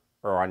power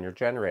or on your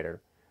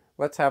generator.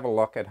 Let's have a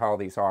look at how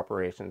these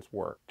operations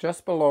work.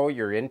 Just below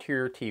your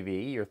interior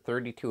TV, your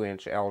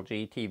 32-inch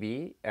LG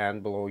TV,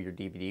 and below your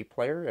DVD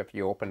player, if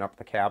you open up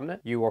the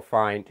cabinet, you will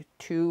find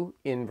two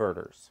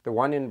inverters. The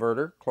one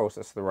inverter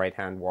closest to the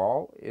right-hand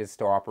wall is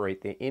to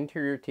operate the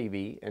interior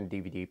TV and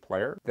DVD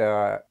player.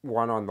 The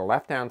one on the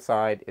left-hand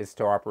side is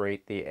to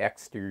operate the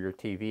exterior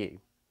TV.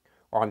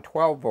 On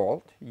 12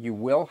 volt, you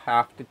will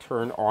have to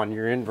turn on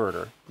your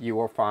inverter. You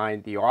will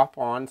find the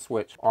off-on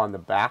switch on the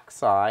back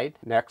side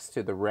next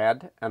to the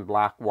red and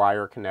black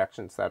wire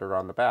connections that are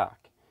on the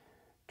back.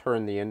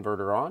 Turn the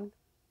inverter on,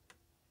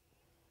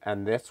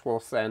 and this will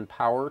send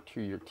power to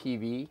your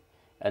TV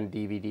and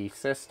DVD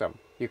system.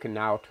 You can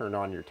now turn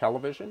on your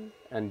television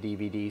and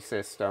DVD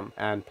system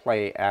and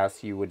play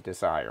as you would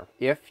desire.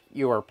 If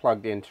you are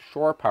plugged into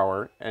shore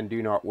power and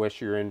do not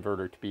wish your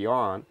inverter to be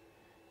on,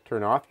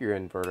 turn off your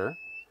inverter,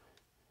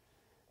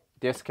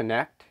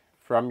 disconnect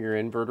from your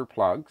inverter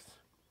plugs,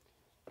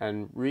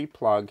 and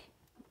replug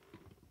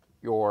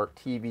your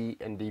TV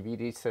and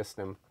DVD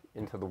system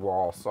into the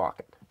wall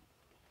socket.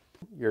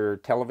 Your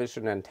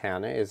television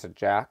antenna is a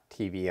jack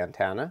TV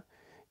antenna.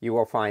 You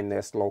will find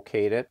this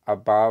located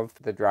above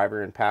the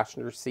driver and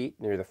passenger seat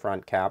near the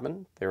front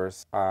cabin.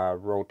 There's a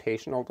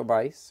rotational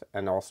device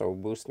and also a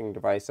boosting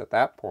device at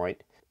that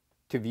point.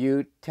 To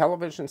view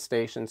television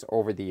stations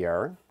over the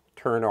air,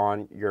 turn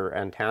on your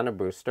antenna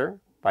booster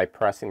by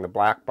pressing the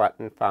black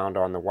button found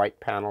on the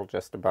white panel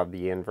just above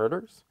the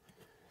inverters.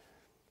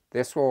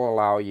 This will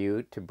allow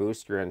you to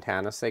boost your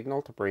antenna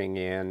signal to bring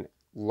in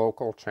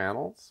local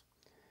channels.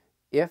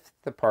 If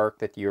the park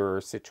that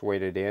you're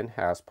situated in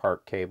has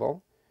park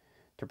cable,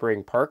 to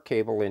bring park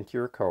cable into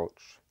your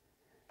coach,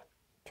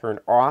 turn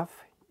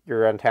off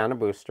your antenna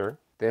booster.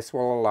 This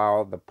will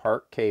allow the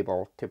park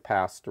cable to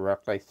pass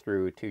directly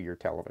through to your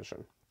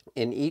television.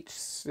 In each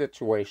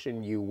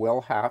situation, you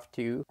will have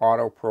to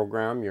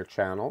auto-program your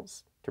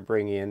channels to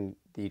bring in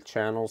the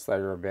channels that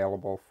are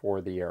available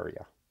for the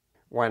area.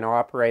 When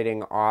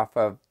operating off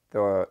of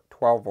the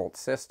 12-volt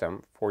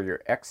system for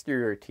your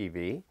exterior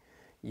TV,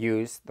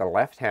 use the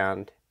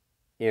left-hand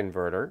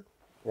inverter.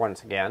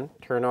 Once again,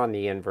 turn on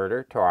the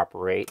inverter to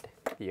operate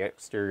the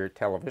exterior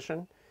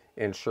television.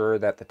 Ensure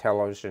that the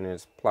television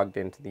is plugged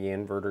into the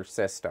inverter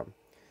system.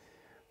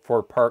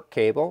 For park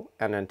cable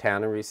and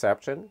antenna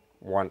reception,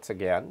 once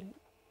again,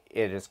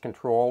 it is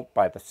controlled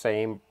by the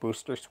same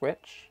booster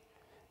switch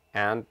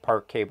and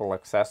park cable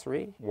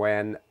accessory.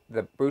 When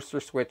the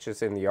booster switch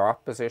is in the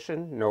off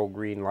position, no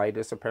green light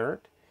is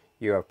apparent.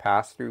 You have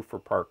pass-through for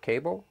park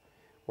cable.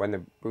 When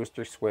the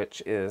booster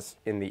switch is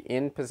in the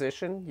in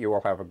position, you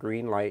will have a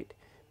green light,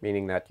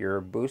 meaning that you're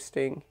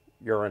boosting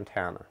your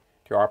antenna.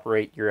 To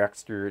operate your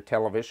exterior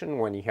television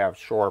when you have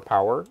shore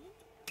power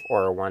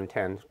or a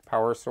 110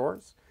 power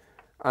source,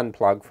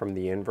 unplug from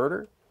the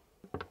inverter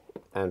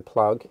and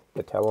plug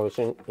the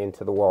television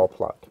into the wall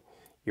plug.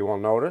 You will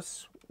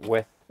notice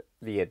with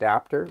the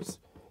adapters,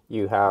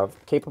 you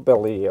have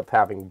capability of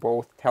having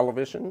both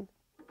television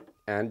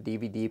and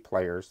DVD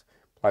players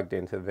plugged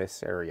into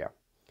this area.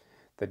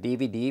 The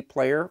DVD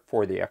player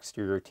for the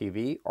exterior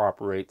TV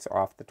operates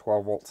off the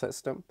 12-volt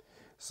system,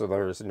 so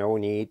there is no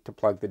need to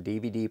plug the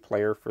DVD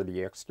player for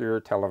the exterior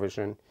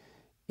television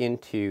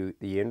into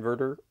the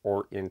inverter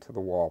or into the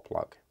wall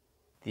plug.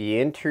 The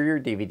interior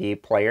DVD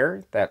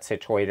player that's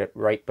situated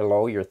right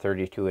below your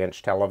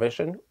 32-inch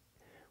television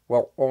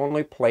will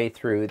only play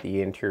through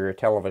the interior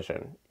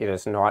television. It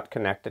is not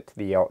connected to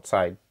the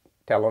outside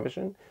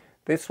television.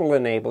 This will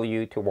enable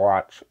you to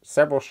watch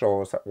several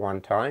shows at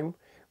one time,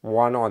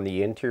 one on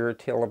the interior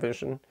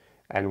television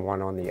and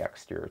one on the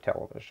exterior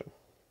television.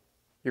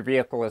 Your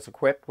vehicle is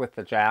equipped with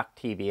the jack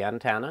TV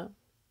antenna.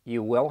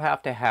 You will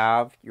have to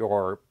have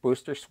your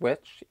booster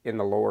switch in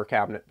the lower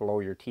cabinet below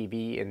your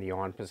TV in the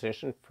on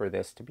position for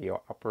this to be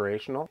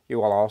operational. You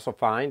will also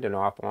find an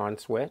off-on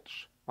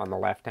switch on the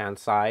left-hand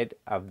side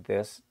of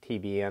this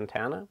TV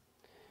antenna.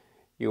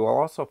 You will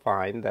also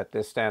find that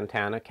this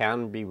antenna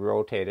can be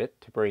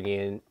rotated to bring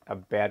in a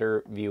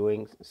better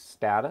viewing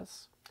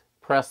status.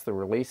 Press the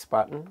release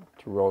button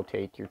to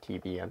rotate your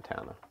TV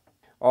antenna.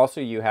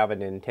 Also, you have an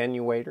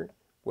attenuator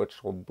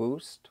which will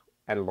boost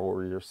and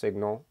lower your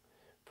signal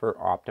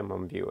for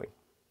optimum viewing.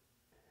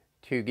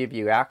 To give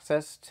you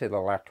access to the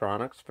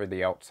electronics for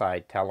the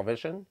outside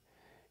television,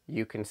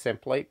 you can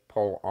simply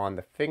pull on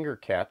the finger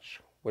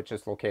catch, which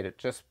is located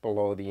just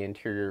below the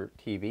interior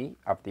TV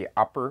of the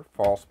upper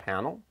false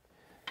panel.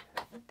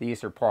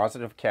 These are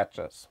positive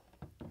catches.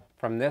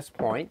 From this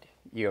point,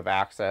 you have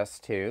access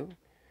to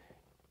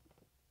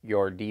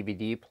your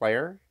DVD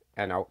player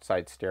and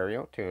outside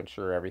stereo to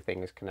ensure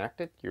everything is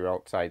connected, your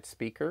outside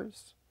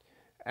speakers,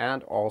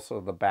 and also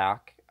the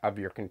back of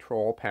your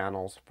control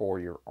panels for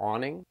your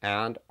awning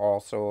and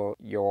also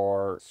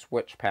your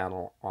switch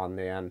panel on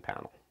the end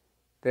panel.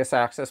 This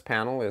access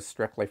panel is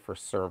strictly for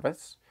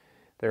service.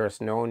 There is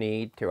no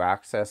need to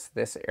access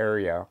this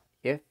area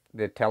if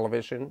the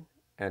television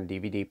and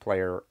DVD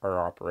player are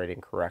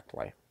operating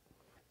correctly.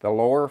 The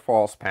lower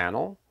false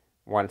panel,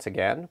 once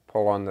again,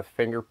 pull on the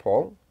finger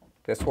pull.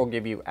 This will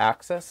give you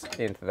access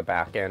into the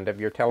back end of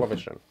your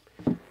television.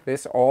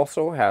 This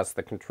also has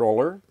the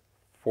controller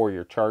for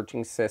your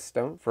charging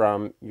system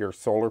from your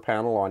solar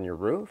panel on your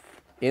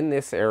roof. In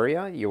this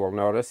area, you will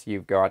notice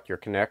you've got your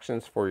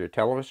connections for your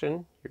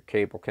television, your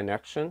cable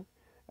connection,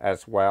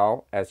 as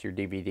well as your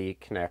DVD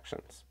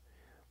connections.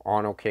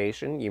 On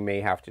occasion, you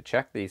may have to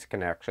check these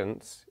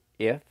connections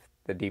if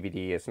the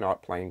DVD is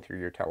not playing through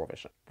your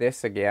television.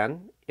 This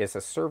again is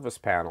a service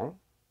panel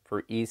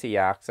for easy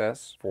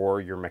access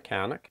for your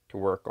mechanic to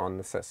work on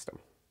the system.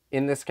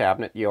 In this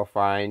cabinet, you'll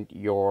find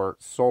your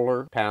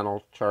solar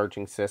panel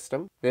charging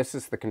system. This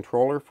is the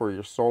controller for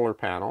your solar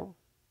panel.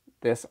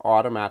 This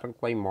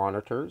automatically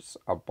monitors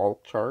a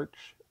bulk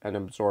charge, an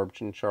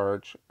absorption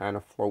charge, and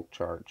a float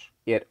charge.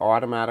 It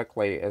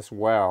automatically as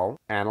well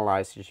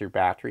analyzes your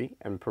battery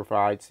and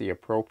provides the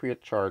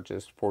appropriate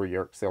charges for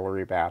your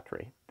auxiliary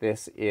battery.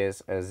 This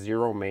is a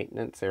zero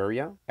maintenance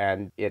area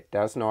and it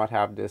does not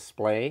have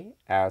display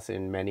as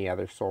in many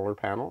other solar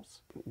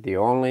panels. The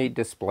only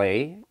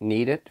display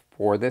needed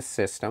for this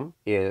system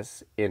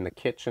is in the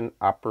kitchen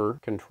upper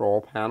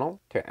control panel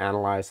to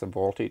analyze the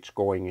voltage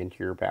going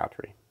into your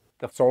battery.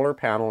 The solar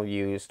panel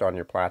used on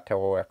your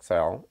Plateau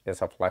XL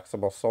is a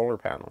flexible solar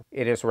panel.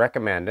 It is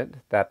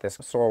recommended that this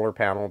solar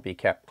panel be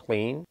kept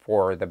clean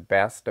for the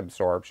best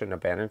absorption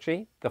of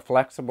energy. The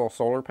flexible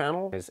solar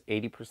panel is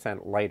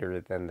 80% lighter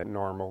than the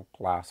normal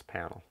glass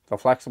panel. The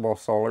flexible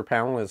solar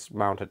panel is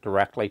mounted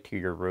directly to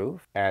your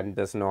roof and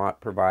does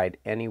not provide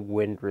any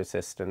wind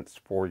resistance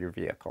for your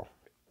vehicle.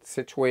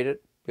 Situated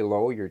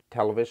below your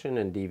television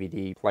and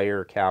DVD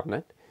player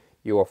cabinet,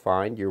 you will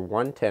find your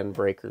 110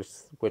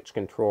 breakers which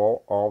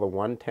control all the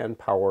 110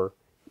 power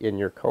in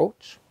your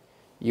coach.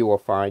 You will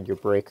find your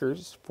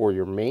breakers for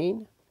your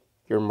main,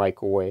 your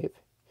microwave,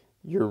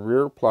 your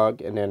rear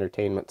plug and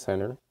entertainment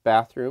center,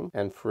 bathroom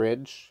and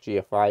fridge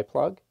GFI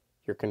plug,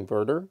 your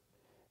converter,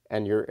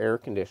 and your air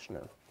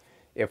conditioner.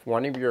 If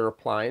one of your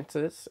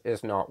appliances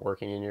is not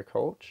working in your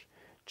coach,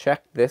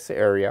 check this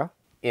area.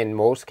 In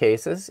most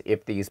cases,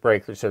 if these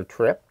breakers are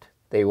tripped,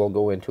 they will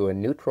go into a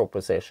neutral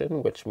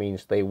position, which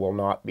means they will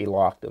not be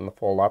locked in the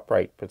full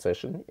upright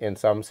position. In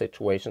some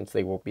situations,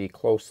 they will be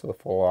close to the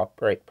full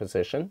upright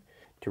position.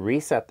 To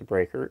reset the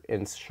breaker,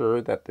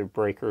 ensure that the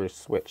breaker is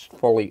switched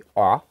fully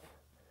off,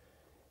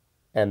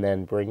 and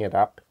then bring it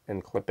up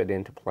and clip it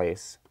into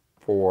place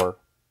for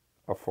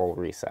a full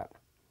reset.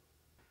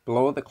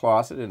 Below the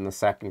closet in the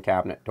second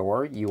cabinet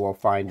door, you will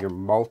find your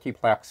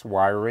Multiplex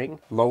wiring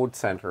load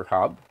center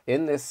hub.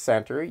 In this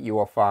center, you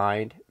will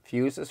find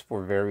fuses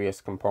for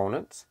various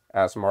components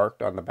as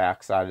marked on the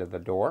back side of the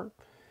door,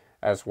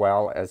 as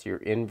well as your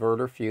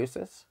inverter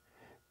fuses.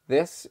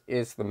 This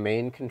is the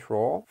main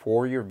control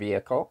for your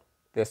vehicle.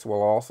 This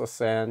will also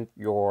send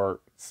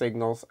your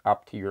signals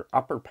up to your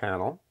upper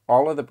panel.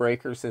 All of the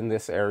breakers in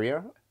this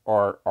area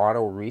are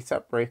auto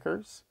reset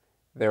breakers.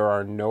 There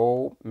are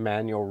no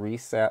manual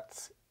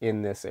resets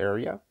in this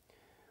area.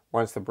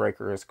 Once the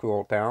breaker is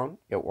cooled down,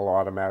 it will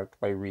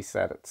automatically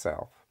reset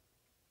itself.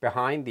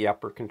 Behind the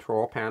upper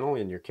control panel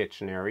in your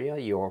kitchen area,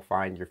 you will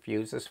find your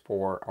fuses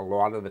for a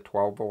lot of the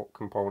 12-volt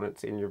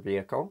components in your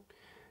vehicle.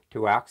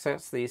 To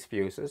access these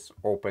fuses,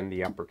 open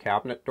the upper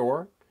cabinet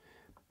door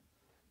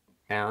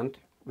and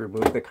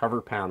remove the cover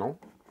panel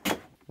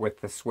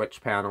with the switch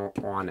panel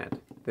on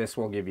it. This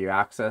will give you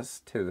access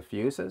to the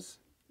fuses.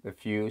 The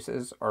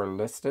fuses are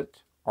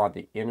listed on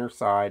the inner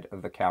side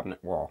of the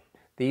cabinet wall.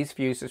 These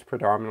fuses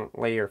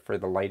predominantly are for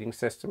the lighting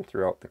system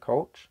throughout the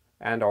coach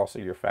and also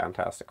your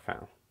fantastic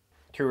fan.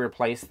 To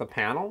replace the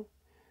panel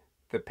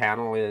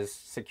is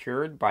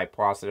secured by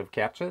positive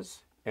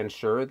catches.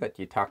 Ensure that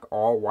you tuck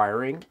all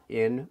wiring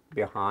in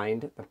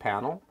behind the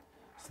panel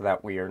so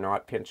that we are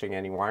not pinching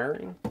any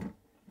wiring.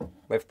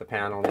 Lift the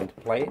panel into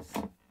place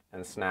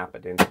and snap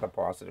it into the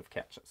positive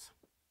catches.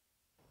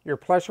 Your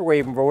Pleasure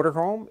Wave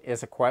motorhome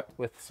is equipped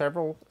with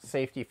several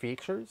safety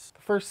features.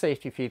 The first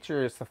safety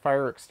feature is the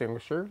fire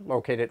extinguisher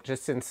located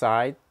just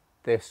inside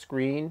the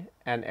screen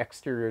and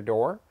exterior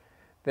door.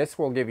 This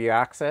will give you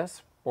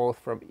access both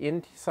from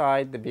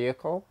inside the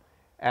vehicle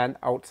and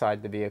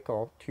outside the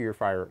vehicle to your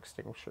fire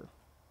extinguisher.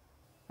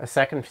 A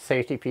second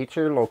safety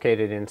feature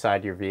located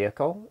inside your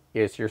vehicle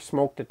is your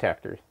smoke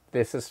detector.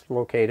 This is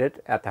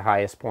located at the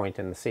highest point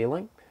in the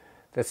ceiling.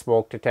 The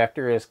smoke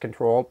detector is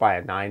controlled by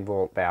a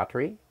 9-volt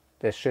battery.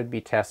 This should be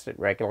tested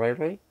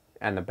regularly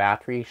and the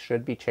battery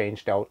should be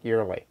changed out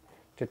yearly.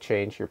 To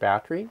change your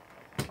battery,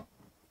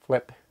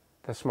 flip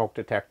the smoke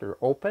detector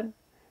open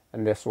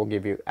and this will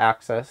give you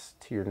access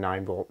to your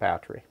 9-volt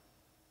battery.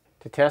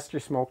 To test your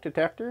smoke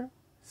detector,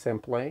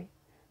 simply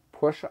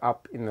push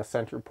up in the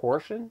center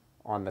portion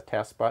on the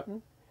test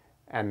button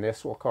and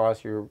this will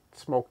cause your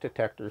smoke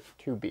detector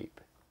to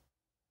beep.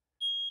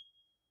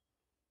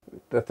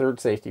 The third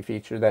safety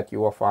feature that you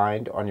will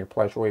find on your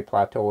Pleasureway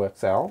Plateau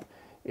XL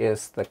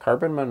is the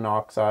carbon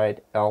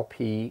monoxide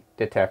LP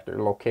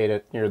detector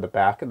located near the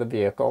back of the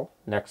vehicle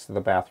next to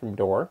the bathroom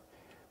door.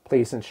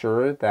 Please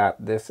ensure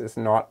that this is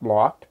not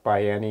blocked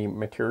by any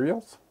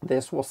materials.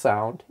 This will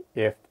sound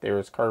if there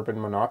is carbon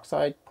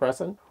monoxide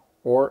present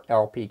or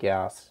LP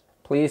gas.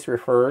 Please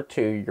refer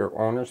to your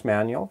owner's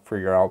manual for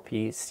your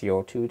LP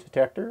CO2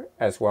 detector,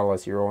 as well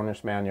as your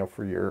owner's manual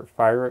for your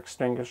fire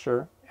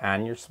extinguisher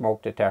and your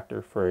smoke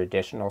detector for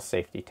additional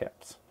safety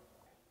tips.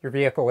 Your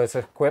vehicle is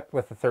equipped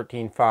with a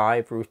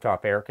 13.5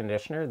 rooftop air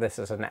conditioner. This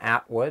is an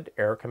Atwood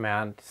air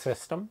command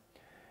system.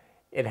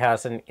 It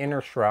has an inner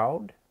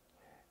shroud.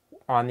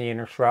 On the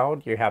inner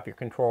shroud, you have your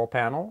control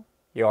panel.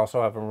 You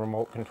also have a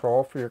remote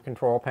control for your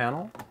control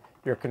panel.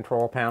 Your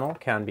control panel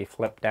can be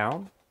flipped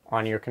down.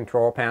 On your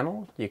control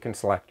panel, you can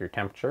select your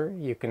temperature.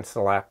 You can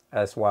select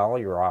as well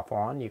your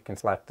off-on. You can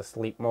select the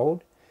sleep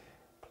mode.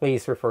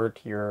 Please refer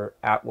to your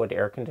Atwood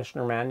air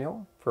conditioner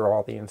manual for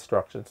all the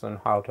instructions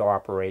on how to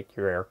operate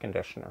your air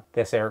conditioner.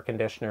 This air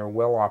conditioner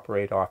will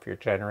operate off your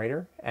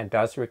generator and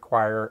does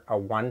require a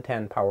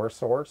 110 power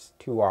source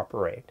to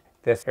operate.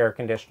 This air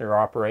conditioner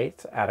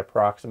operates at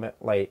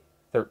approximately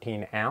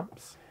 13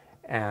 amps,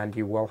 and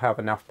you will have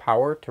enough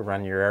power to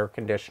run your air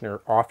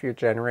conditioner off your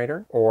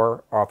generator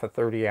or off a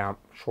 30 amp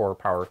shore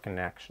power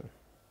connection.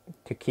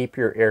 To keep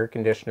your air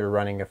conditioner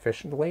running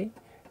efficiently,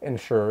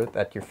 ensure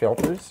that your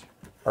filters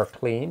are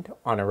cleaned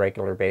on a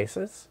regular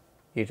basis.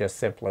 You just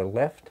simply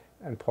lift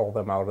and pull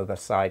them out of the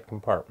side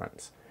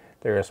compartments.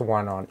 There is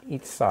one on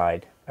each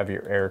side of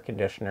your air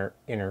conditioner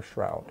inner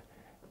shroud.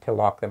 To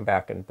lock them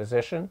back in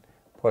position,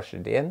 push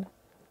it in,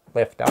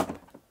 lift up,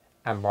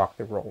 and lock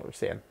the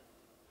rollers in.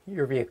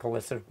 Your vehicle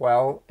is as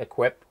well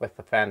equipped with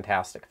a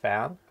fantastic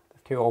fan.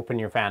 To open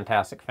your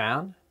fantastic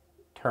fan,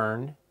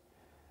 turn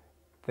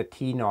the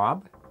T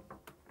knob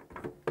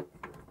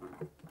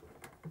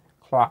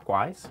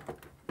clockwise.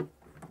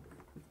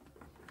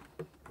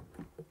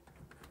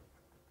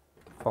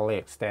 Fully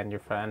extend your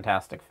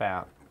fantastic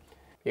fan.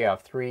 You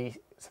have 3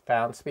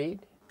 fan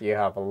speed. You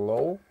have a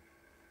low,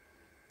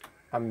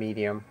 a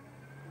medium,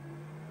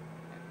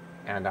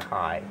 and a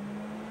high.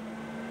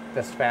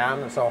 This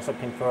fan is also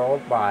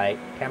controlled by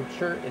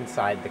temperature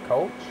inside the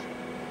coach.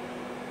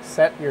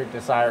 Set your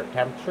desired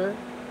temperature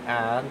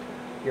and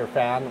your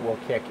fan will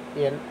kick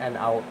in and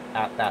out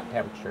at that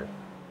temperature.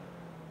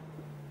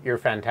 Your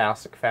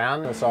fantastic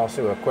fan is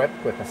also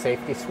equipped with a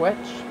safety switch.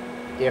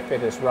 If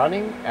it is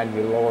running and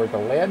you lower the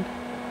lid,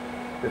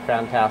 your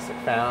fantastic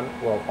fan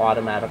will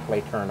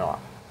automatically turn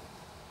off.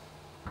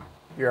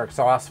 Your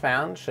exhaust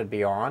fan should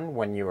be on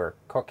when you are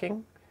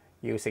cooking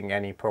using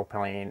any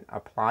propane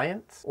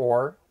appliance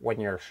or when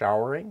you're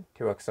showering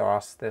to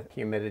exhaust the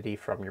humidity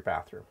from your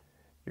bathroom.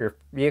 Your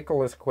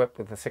vehicle is equipped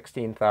with a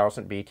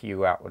 16,000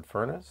 BTU Atwood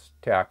furnace.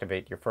 To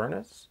activate your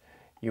furnace,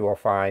 you will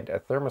find a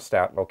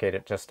thermostat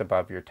located just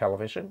above your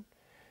television.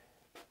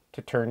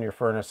 To turn your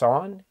furnace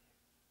on,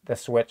 the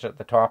switch at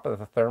the top of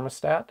the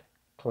thermostat,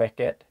 click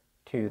it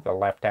to the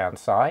left-hand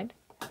side.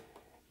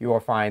 You will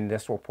find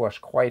this will push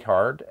quite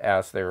hard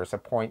as there is a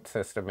point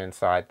system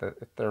inside the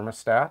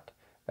thermostat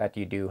that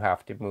you do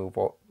have to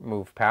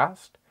move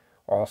past.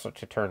 Also,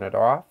 to turn it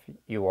off,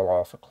 you will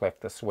also click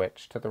the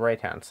switch to the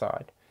right-hand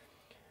side.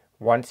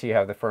 Once you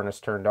have the furnace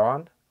turned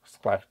on,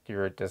 select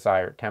your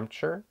desired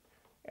temperature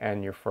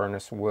and your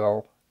furnace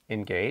will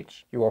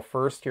engage. You will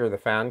first hear the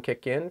fan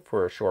kick in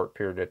for a short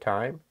period of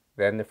time,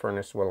 then the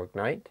furnace will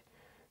ignite.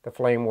 The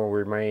flame will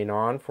remain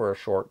on for a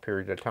short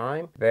period of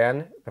time,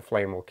 then the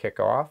flame will kick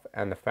off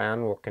and the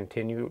fan will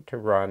continue to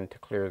run to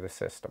clear the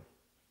system.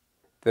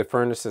 The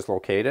furnace is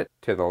located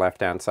to the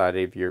left-hand side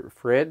of your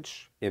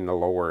fridge in the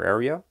lower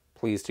area.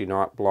 Please do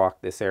not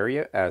block this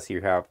area as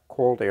you have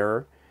cold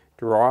air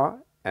draw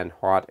and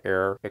hot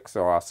air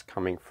exhaust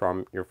coming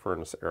from your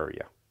furnace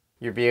area.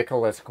 Your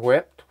vehicle is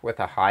equipped with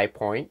a high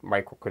point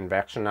micro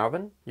convection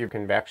oven. Your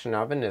convection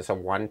oven is a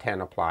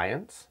 110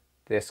 appliance.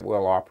 This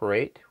will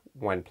operate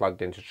when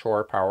plugged into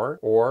shore power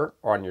or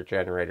on your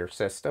generator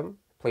system.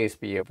 Please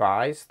be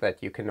advised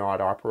that you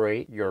cannot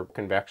operate your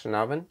convection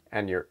oven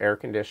and your air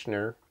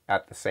conditioner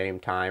at the same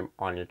time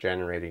on your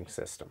generating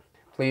system.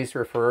 Please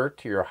refer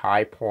to your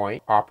high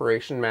point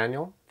operation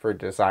manual for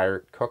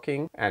desired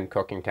cooking and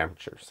cooking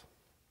temperatures.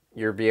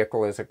 Your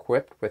vehicle is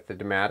equipped with the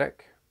Dometic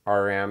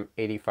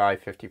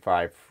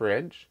RM8555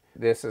 fridge.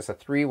 This is a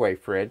 3-way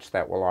fridge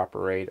that will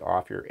operate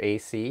off your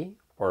AC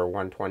or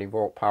 120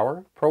 volt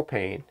power,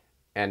 propane,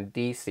 and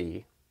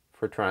DC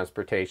for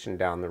transportation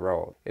down the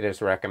road. It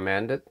is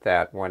recommended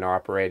that when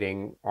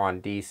operating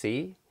on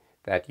DC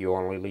that you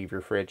only leave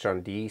your fridge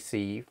on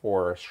DC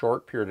for a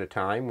short period of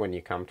time when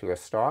you come to a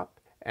stop,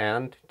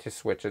 and to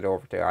switch it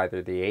over to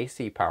either the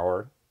AC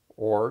power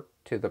or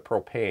to the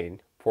propane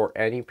for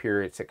any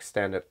periods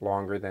extended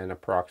longer than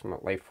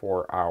approximately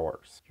 4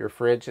 hours. Your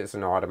fridge is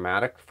an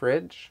automatic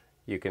fridge.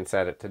 You can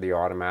set it to the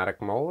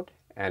automatic mode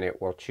and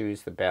it will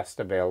choose the best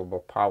available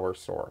power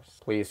source.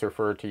 Please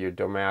refer to your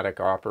Dometic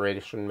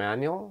operation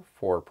manual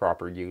for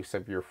proper use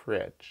of your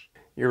fridge.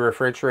 Your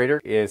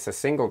refrigerator is a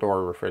single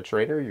door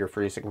refrigerator. Your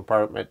freezer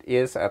compartment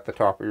is at the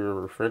top of your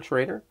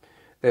refrigerator.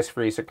 This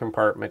freezer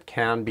compartment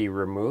can be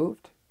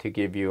removed to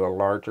give you a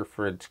larger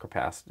fridge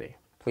capacity.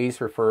 Please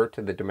refer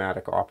to the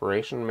Dematic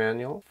operation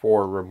manual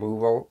for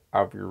removal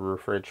of your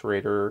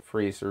refrigerator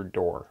freezer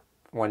door.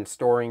 When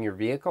storing your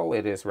vehicle,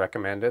 it is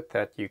recommended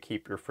that you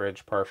keep your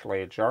fridge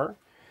partially ajar.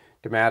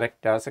 Dematic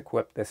does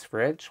equip this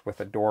fridge with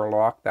a door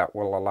lock that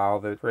will allow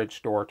the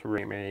fridge door to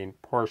remain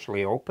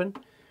partially open.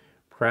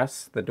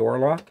 Press the door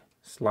lock,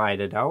 slide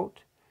it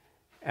out,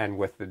 and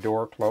with the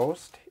door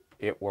closed,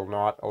 it will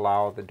not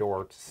allow the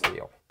door to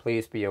seal.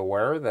 Please be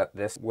aware that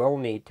this will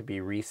need to be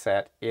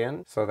reset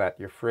in so that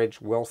your fridge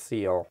will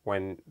seal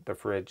when the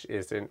fridge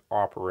is in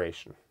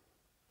operation.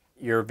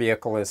 Your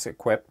vehicle is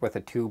equipped with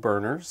a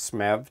 2-burner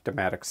SMEV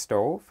Dematic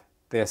stove.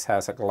 This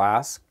has a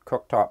glass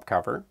cooktop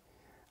cover.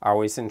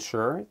 Always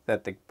ensure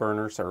that the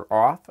burners are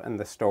off and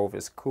the stove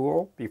is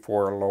cool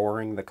before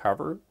lowering the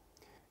cover.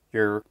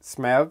 Your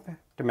SMEV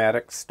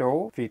Dematic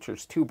stove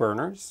features 2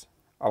 burners,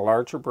 a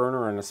larger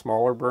burner and a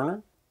smaller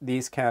burner.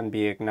 These can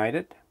be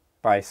ignited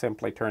by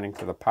simply turning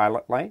to the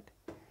pilot light,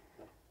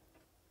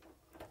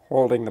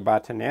 holding the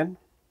button in,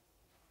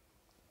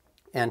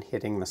 and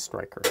hitting the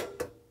striker.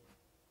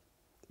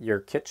 Your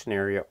kitchen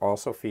area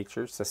also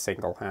features a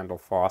single handle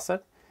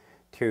faucet.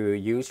 To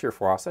use your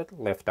faucet,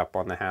 lift up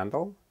on the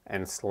handle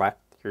and select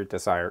your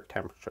desired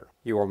temperature.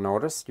 You will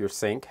notice your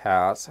sink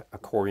has a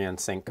Corian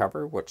sink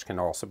cover, which can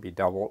also be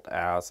doubled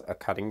as a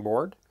cutting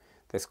board.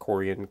 This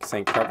Corian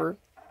sink cover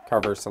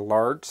covers a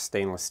large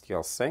stainless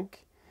steel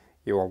sink.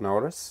 You will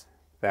notice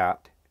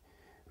that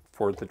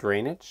for the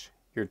drainage,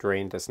 your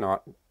drain does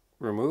not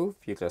remove.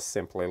 You just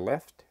simply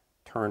lift,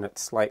 turn it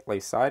slightly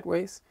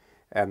sideways,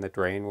 and the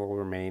drain will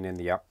remain in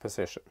the up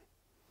position.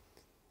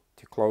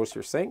 To close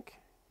your sink,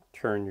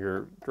 turn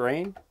your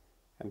drain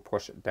and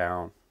push it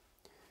down.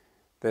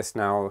 This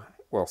now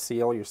will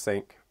seal your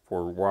sink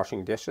for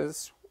washing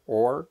dishes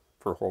or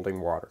for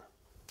holding water.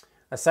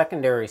 A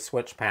secondary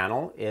switch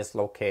panel is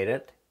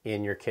located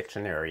in your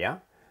kitchen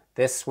area.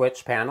 This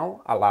switch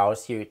panel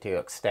allows you to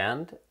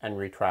extend and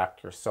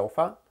retract your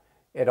sofa.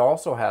 It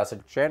also has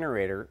a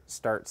generator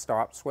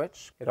start-stop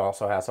switch. It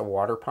also has a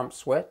water pump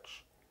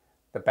switch,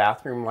 the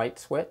bathroom light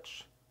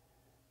switch,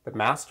 the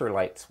master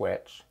light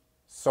switch,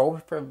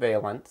 sofa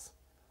valance,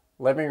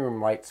 living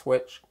room light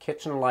switch,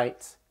 kitchen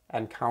lights,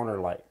 and counter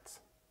lights.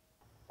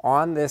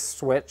 On this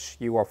switch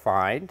you will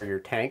find your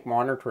tank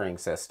monitoring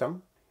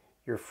system.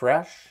 Your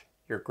fresh,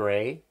 your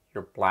gray,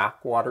 your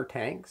black water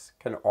tanks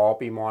can all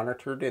be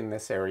monitored in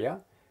this area.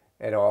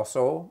 It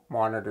also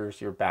monitors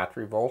your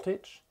battery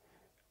voltage,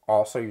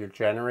 also your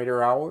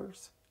generator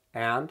hours,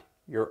 and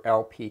your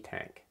LP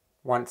tank.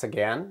 Once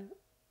again,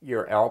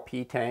 your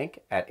LP tank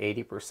at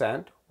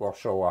 80% will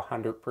show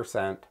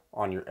 100%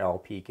 on your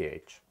LP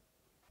gauge.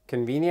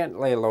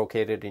 Conveniently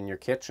located in your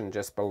kitchen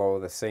just below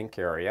the sink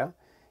area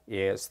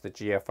is the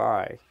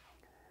GFI.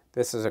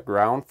 This is a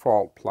ground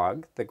fault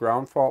plug. The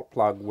ground fault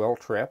plug will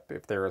trip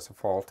if there is a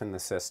fault in the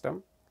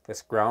system.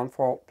 This ground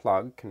fault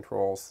plug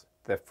controls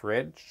the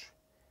fridge,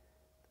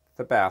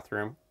 the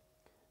bathroom,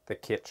 the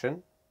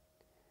kitchen,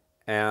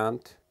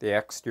 and the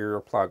exterior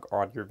plug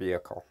on your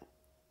vehicle.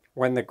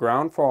 When the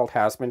ground fault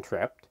has been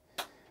tripped,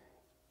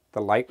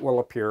 the light will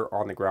appear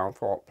on the ground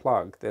fault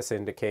plug. This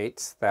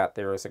indicates that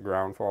there is a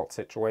ground fault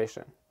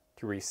situation.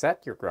 To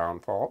reset your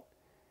ground fault,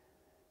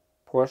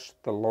 push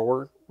the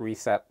lower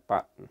reset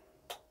button.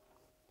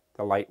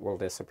 The light will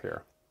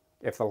disappear.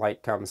 If the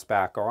light comes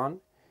back on,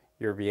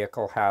 your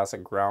vehicle has a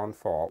ground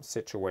fault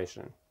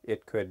situation.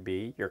 It could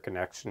be your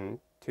connection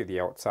to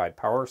the outside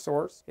power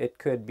source, it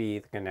could be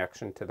the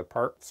connection to the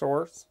part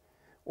source,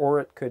 or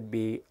it could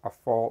be a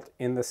fault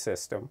in the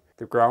system.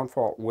 The ground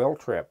fault will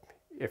trip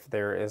if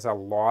there is a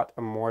lot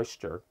of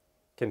moisture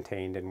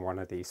contained in one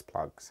of these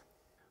plugs.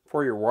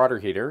 For your water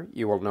heater,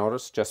 you will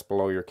notice just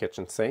below your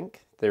kitchen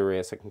sink, there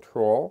is a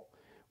control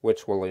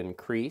which will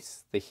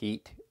increase the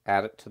heat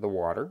added to the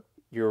water.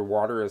 Your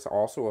water is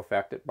also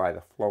affected by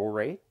the flow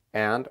rate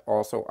and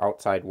also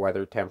outside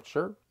weather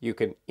temperature. You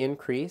can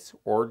increase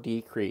or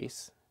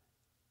decrease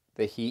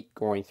the heat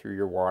going through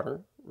your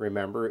water.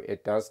 Remember,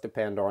 it does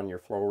depend on your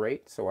flow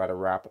rate, so at a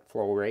rapid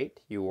flow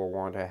rate, you will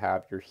want to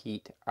have your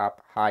heat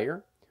up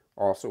higher.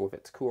 Also, if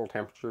it's cool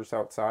temperatures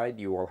outside,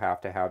 you will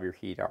have to have your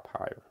heat up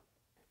higher.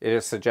 It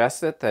is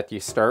suggested that you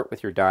start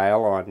with your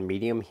dial on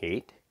medium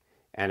heat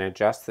and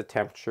adjust the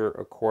temperature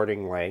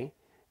accordingly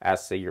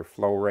as to your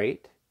flow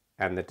rate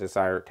and the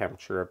desired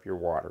temperature of your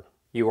water.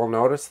 You will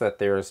notice that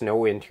there is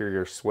no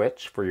interior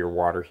switch for your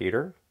water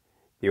heater.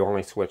 The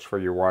only switch for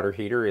your water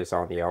heater is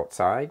on the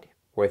outside.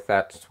 With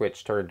that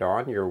switch turned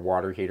on, your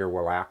water heater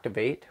will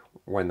activate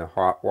when the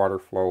hot water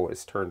flow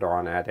is turned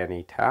on at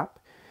any tap.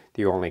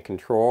 The only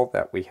control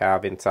that we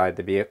have inside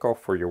the vehicle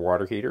for your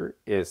water heater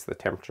is the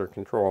temperature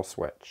control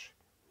switch.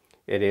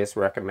 It is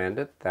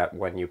recommended that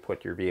when you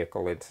put your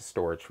vehicle into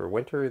storage for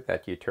winter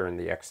that you turn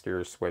the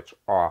exterior switch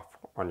off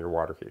on your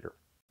water heater.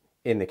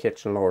 In the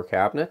kitchen lower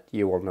cabinet,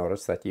 you will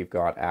notice that you've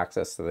got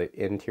access to the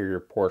interior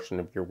portion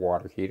of your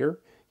water heater.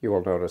 You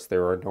will notice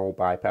there are no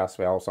bypass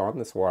valves on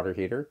this water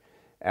heater.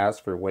 As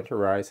for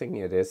winterizing,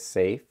 it is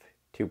safe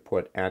to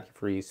put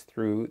antifreeze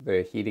through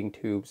the heating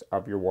tubes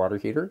of your water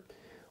heater.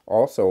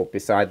 Also,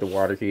 beside the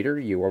water heater,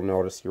 you will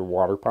notice your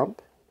water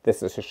pump.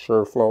 This is a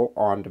SureFlow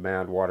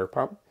on-demand water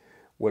pump,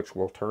 which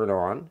will turn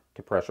on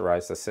to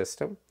pressurize the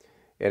system.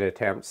 It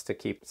attempts to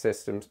keep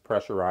systems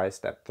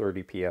pressurized at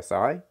 30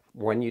 psi.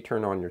 When you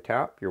turn on your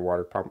tap, your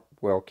water pump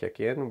will kick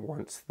in.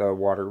 Once the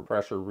water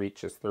pressure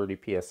reaches 30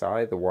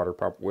 psi, the water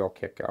pump will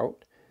kick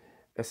out.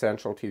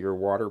 Essential to your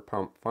water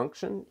pump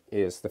function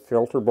is the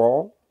filter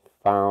ball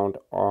found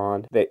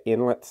on the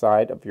inlet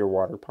side of your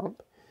water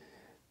pump.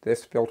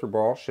 This filter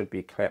ball should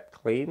be kept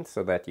clean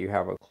so that you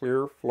have a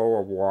clear flow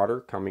of water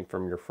coming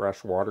from your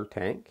fresh water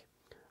tank.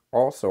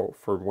 Also,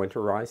 for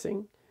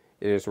winterizing,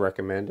 it is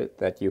recommended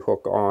that you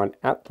hook on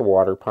at the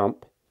water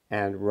pump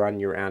and run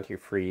your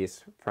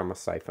antifreeze from a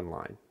siphon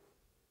line.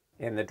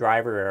 In the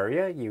driver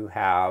area, you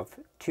have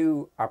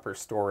two upper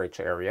storage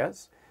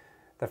areas.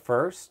 The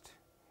first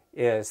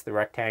is the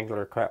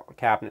rectangular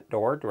cabinet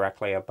door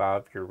directly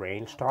above your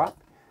range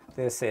top.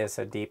 This is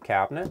a deep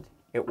cabinet.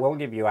 It will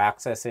give you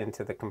access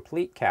into the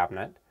complete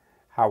cabinet.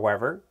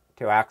 However,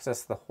 to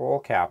access the whole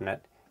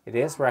cabinet, it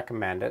is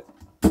recommended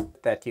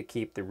that you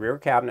keep the rear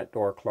cabinet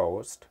door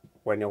closed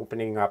when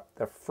opening up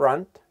the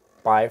front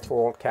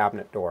bifold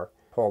cabinet door.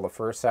 Pull the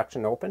first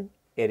section open.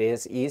 It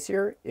is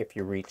easier if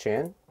you reach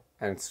in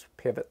and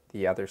pivot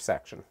the other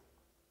section.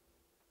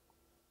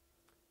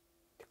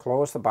 To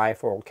close the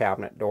bifold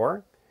cabinet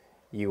door,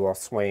 you will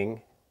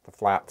swing the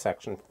flat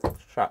section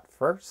shut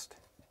first,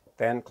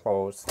 then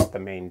close the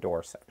main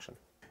door section.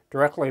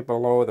 Directly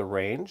below the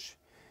range,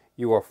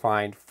 you will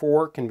find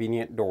four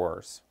convenient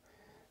doors.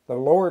 The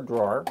lower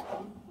drawer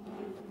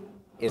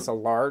is a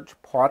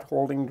large pot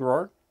holding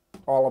drawer.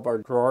 All of our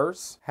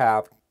drawers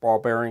have ball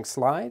bearing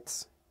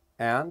slides,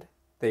 and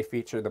they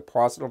feature the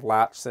positive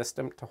latch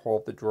system to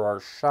hold the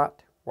drawers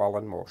shut while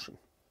in motion.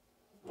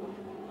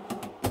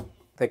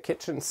 The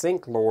kitchen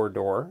sink lower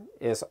door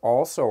is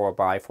also a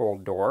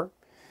bifold door.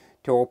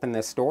 To open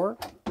this door,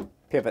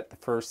 pivot the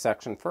first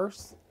section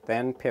first,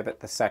 then pivot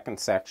the second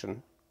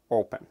section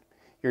open.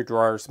 Your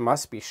drawers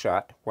must be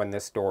shut when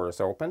this door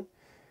is open.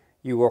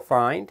 You will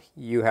find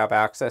you have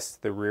access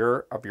to the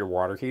rear of your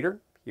water heater.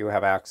 You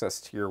have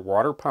access to your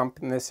water pump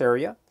in this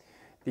area.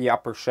 The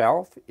upper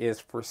shelf is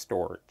for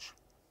storage.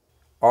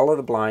 All of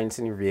the blinds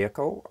in your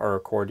vehicle are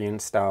accordion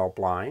style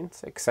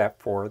blinds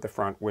except for the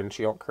front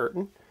windshield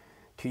curtain.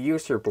 To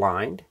use your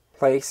blind,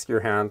 place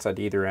your hands at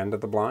either end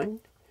of the blind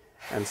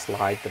and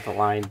slide the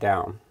blind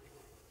down.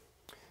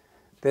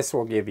 This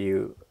will give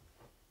you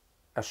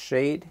a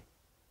shade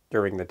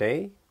during the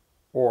day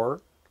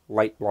or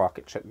light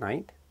blockage at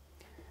night.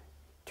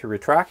 To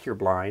retract your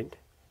blind,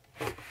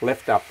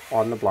 lift up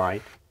on the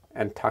blind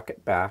and tuck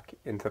it back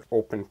into the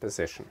open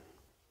position.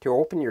 To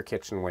open your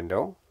kitchen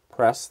window,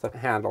 press the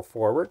handle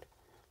forward,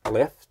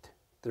 lift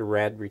the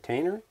red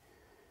retainer,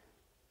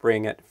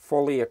 bring it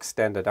fully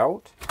extended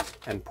out,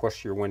 and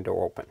push your window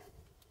open.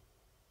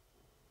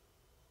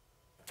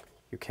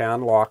 You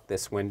can lock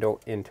this window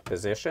into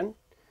position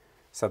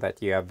so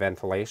that you have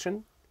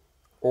ventilation,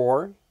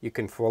 or you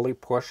can fully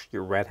push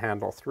your red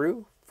handle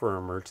through for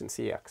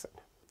emergency exit.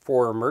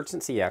 For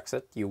emergency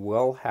exit, you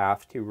will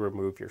have to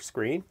remove your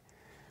screen,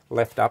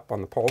 lift up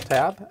on the pull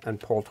tab and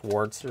pull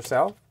towards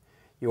yourself.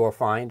 You will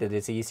find it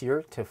is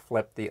easier to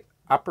flip the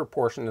upper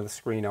portion of the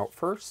screen out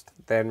first,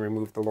 then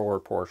remove the lower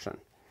portion.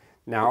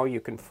 Now you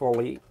can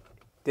fully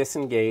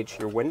disengage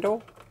your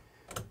window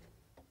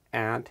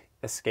and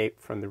escape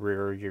from the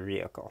rear of your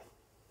vehicle.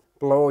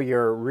 Below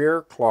your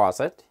rear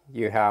closet,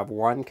 you have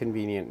one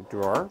convenient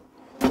drawer.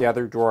 The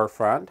other drawer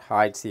front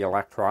hides the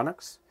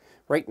electronics.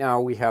 Right now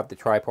we have the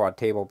tripod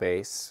table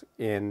base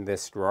in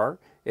this drawer.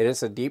 It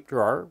is a deep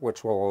drawer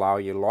which will allow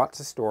you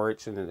lots of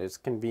storage, and it is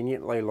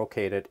conveniently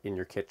located in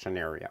your kitchen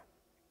area.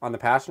 On the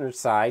passenger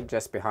side,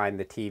 just behind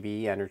the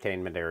TV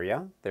entertainment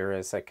area, there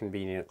is a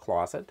convenient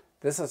closet.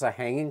 This is a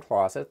hanging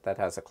closet that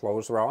has a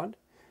clothes rod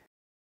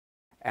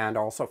and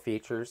also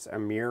features a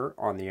mirror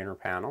on the inner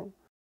panel.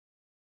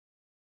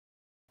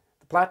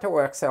 The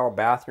Plateau XL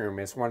bathroom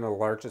is one of the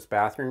largest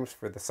bathrooms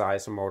for the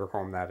size of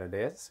motorhome that it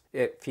is.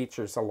 It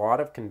features a lot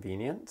of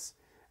convenience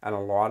and a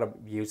lot of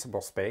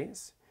usable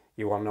space.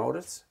 You will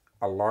notice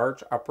a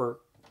large upper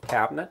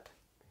cabinet,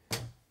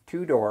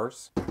 two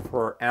doors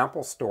for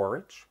ample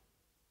storage.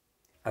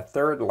 A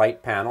third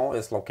light panel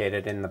is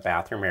located in the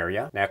bathroom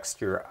area next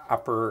to your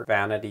upper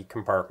vanity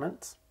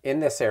compartments. In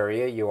this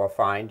area you will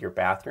find your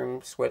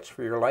bathroom switch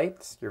for your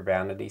lights, your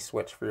vanity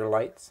switch for your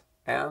lights,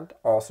 and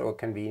also a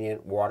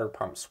convenient water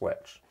pump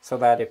switch, so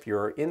that if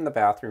you're in the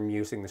bathroom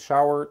using the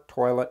shower,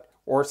 toilet,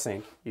 or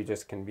sink, you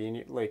just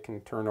conveniently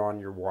can turn on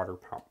your water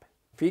pump.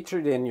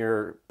 Featured in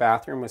your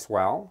bathroom as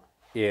well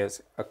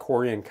is a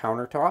Corian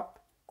countertop,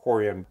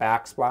 Corian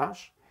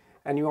backsplash,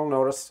 and you will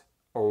notice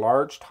a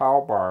large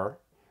towel bar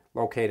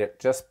located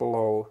just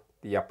below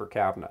the upper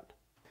cabinet.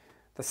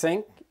 The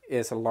sink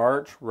is a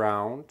large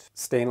round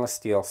stainless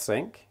steel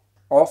sink,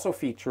 also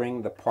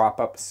featuring the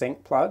pop-up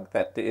sink plug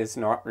that is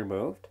not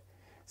removed.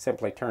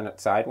 Simply turn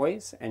it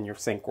sideways and your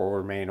sink will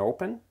remain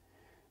open.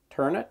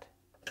 Turn it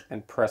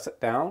and press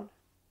it down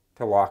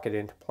to lock it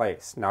into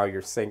place. Now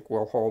your sink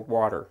will hold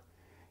water.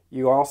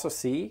 You also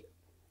see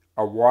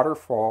a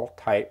waterfall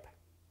type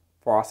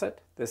faucet.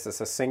 This is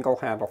a single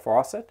handle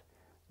faucet.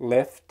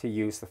 Lift to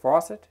use the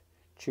faucet.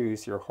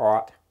 Choose your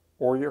hot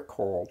or your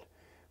cold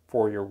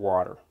for your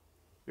water.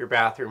 Your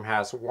bathroom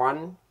has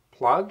one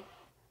plug.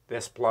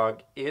 This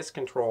plug is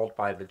controlled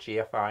by the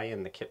GFI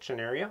in the kitchen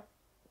area.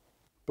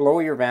 Below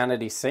your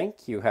vanity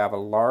sink, you have a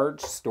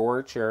large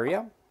storage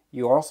area.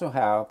 You also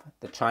have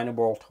the China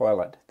bowl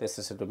toilet. This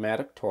is a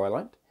Dometic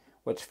toilet,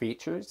 which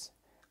features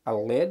a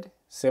lid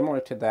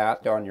similar to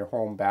that on your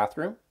home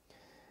bathroom,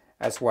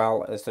 as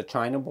well as the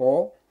China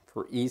bowl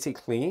for easy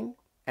clean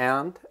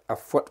and a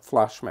foot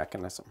flush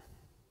mechanism.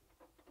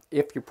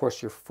 If you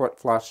push your foot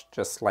flush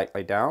just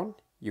slightly down,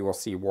 you will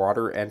see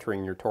water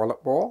entering your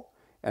toilet bowl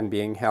and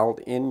being held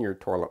in your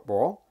toilet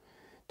bowl.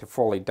 To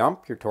fully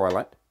dump your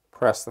toilet,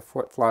 press the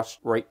foot flush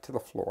right to the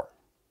floor.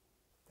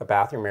 The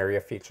bathroom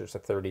area features a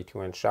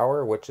 32-inch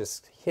shower, which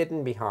is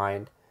hidden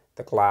behind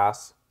the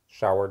glass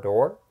shower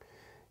door.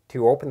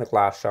 To open the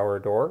glass shower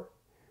door,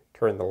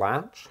 turn the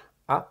latch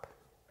up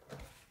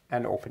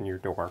and open your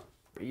door.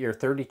 Your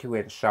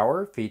 32-inch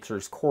shower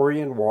features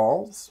Corian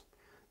walls.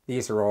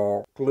 These are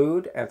all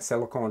glued and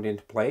siliconed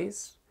into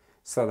place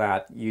so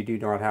that you do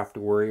not have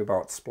to worry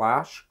about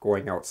splash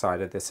going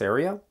outside of this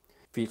area.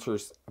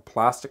 Features a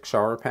plastic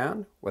shower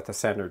pan with a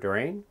center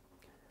drain.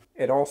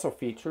 It also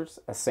features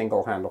a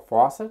single handle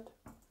faucet.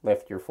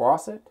 Lift your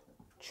faucet,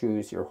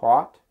 choose your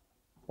hot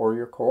or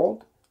your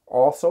cold.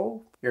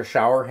 Also, your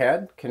shower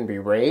head can be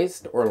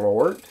raised or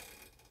lowered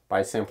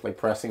by simply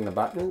pressing the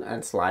button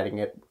and sliding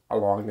it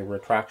along the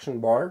retraction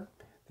bar.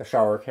 The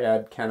shower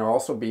head can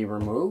also be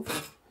removed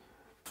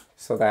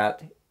so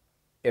that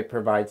it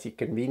provides you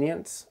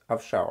convenience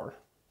of shower.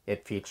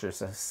 It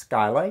features a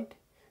skylight.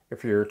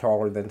 If you're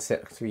taller than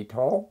 6 feet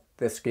tall,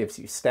 this gives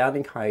you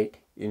standing height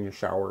in your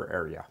shower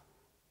area.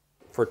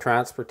 For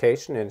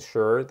transportation,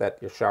 ensure that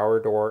your shower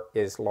door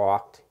is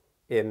locked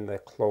in the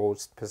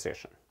closed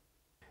position.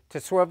 To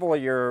swivel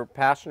your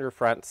passenger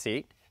front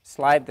seat,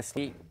 slide the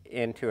seat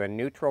into a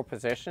neutral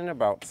position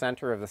about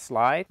center of the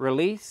slide.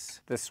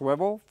 Release the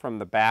swivel from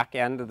the back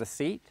end of the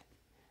seat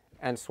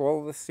and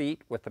swivel the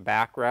seat with the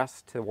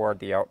backrest toward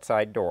the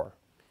outside door.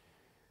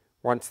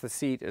 Once the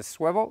seat is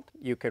swiveled,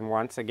 you can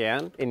once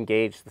again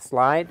engage the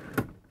slide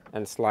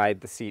and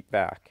slide the seat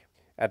back.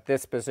 At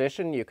this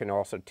position, you can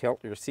also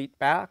tilt your seat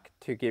back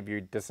to give you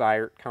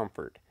desired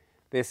comfort.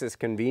 This is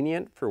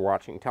convenient for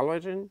watching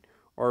television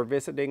or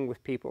visiting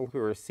with people who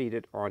are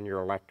seated on your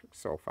electric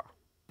sofa.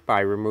 By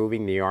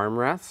removing the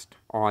armrest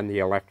on the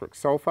electric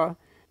sofa,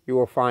 you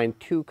will find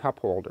 2 cup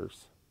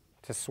holders.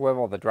 To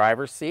swivel the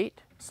driver's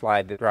seat,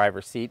 slide the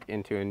driver's seat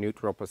into a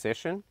neutral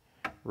position,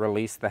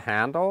 release the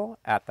handle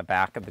at the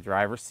back of the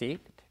driver's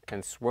seat,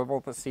 and swivel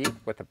the seat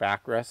with the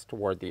backrest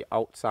toward the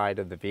outside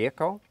of the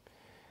vehicle.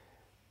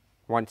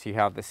 Once you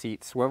have the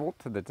seat swiveled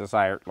to the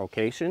desired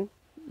location,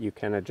 you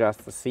can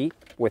adjust the seat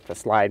with the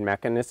slide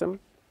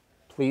mechanism.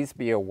 Please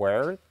be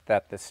aware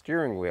that the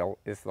steering wheel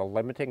is the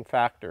limiting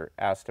factor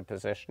as to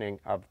positioning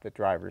of the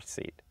driver's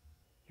seat.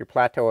 Your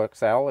Plateau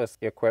XL is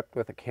equipped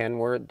with a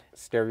Kenwood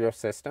stereo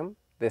system.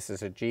 This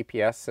is a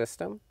GPS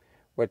system,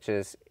 which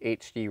is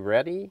HD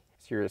ready,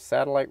 Sirius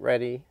satellite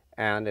ready,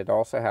 and it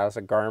also has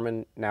a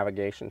Garmin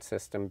navigation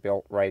system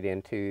built right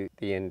into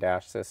the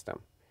in-dash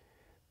system.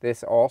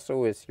 This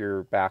also is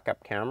your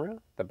backup camera.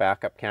 The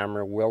backup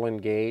camera will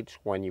engage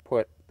when you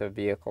put the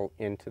vehicle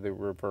into the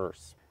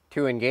reverse.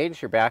 To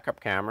engage your backup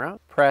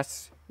camera,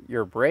 press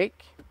your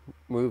brake,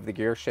 move the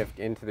gear shift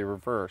into the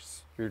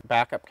reverse. Your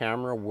backup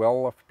camera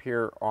will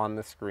appear on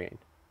the screen.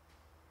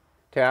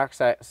 To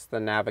access the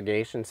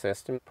navigation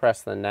system,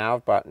 press the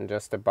nav button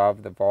just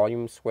above the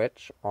volume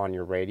switch on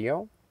your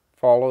radio.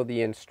 Follow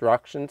the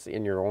instructions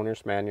in your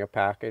owner's manual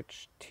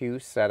package to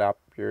set up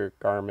your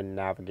Garmin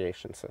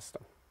navigation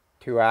system.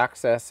 To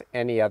access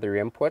any other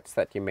inputs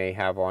that you may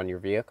have on your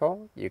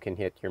vehicle, you can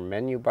hit your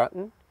menu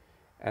button,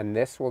 and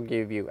this will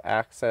give you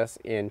access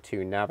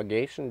into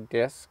navigation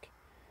disc,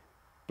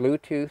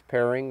 Bluetooth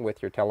pairing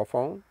with your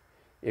telephone,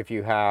 if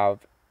you have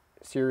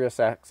Sirius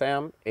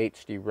XM,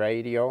 HD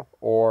radio,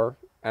 or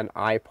an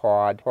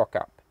iPod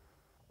hookup.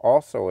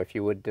 Also, if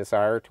you would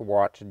desire to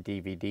watch a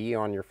DVD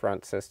on your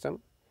front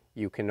system,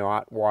 you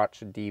cannot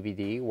watch a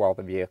DVD while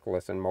the vehicle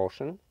is in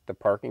motion. The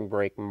parking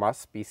brake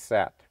must be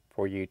set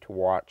for you to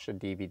watch a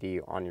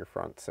DVD on your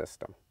front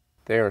system.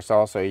 There's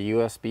also a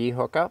USB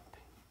hookup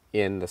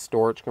in the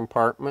storage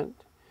compartment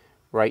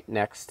right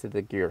next to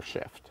the gear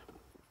shift.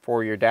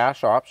 For your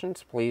dash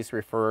options, please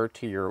refer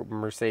to your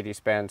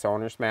Mercedes-Benz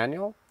owner's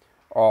manual.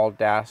 All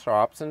dash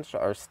options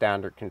are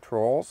standard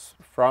controls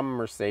from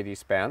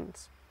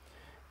Mercedes-Benz.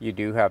 You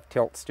do have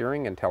tilt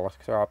steering and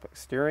telescopic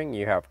steering.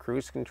 You have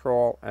cruise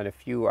control and a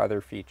few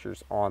other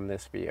features on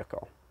this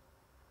vehicle.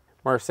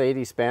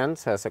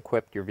 Mercedes-Benz has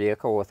equipped your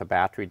vehicle with a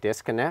battery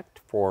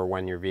disconnect for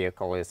when your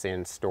vehicle is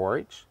in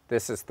storage.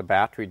 This is the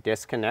battery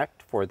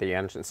disconnect for the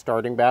engine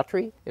starting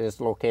battery. It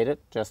is located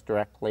just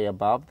directly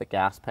above the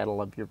gas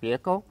pedal of your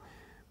vehicle.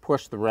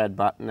 Push the red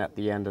button at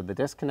the end of the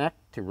disconnect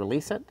to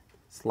release it.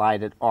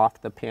 Slide it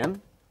off the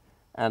pin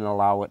and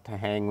allow it to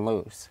hang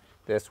loose.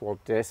 This will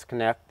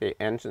disconnect the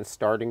engine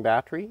starting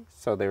battery,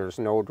 so there's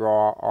no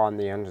draw on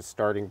the engine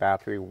starting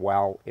battery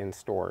while in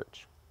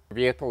storage. The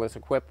vehicle is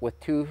equipped with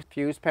 2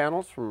 fuse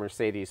panels from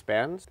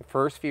Mercedes-Benz. The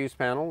first fuse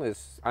panel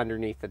is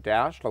underneath the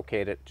dash,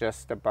 located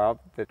just above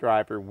the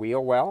driver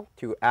wheel well.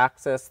 To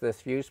access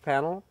this fuse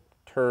panel,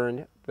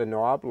 turn the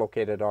knob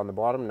located on the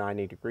bottom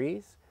 90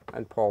 degrees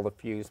and pull the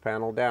fuse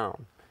panel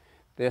down.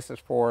 This is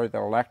for the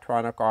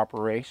electronic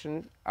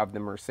operation of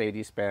the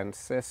Mercedes-Benz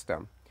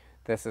system.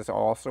 This is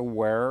also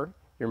where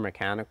your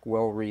mechanic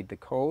will read the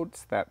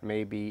codes that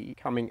may be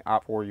coming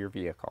up for your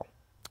vehicle.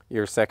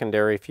 Your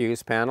secondary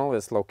fuse panel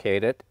is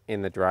located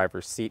in the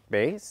driver's seat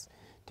base.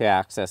 To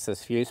access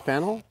this fuse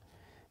panel,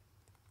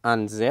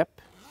 unzip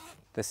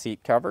the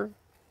seat cover,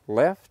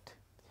 lift.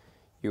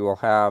 You will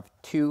have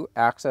 2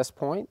 access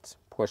points.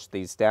 Push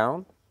these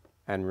down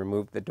and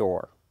remove the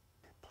door.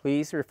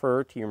 Please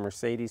refer to your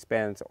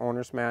Mercedes-Benz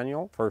owner's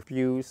manual for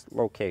fuse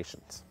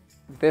locations.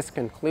 This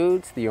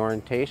concludes the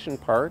orientation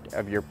part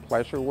of your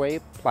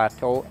Pleasureway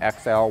Plateau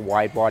XL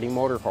Widebody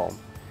motorhome.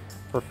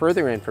 For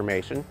further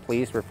information,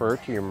 please refer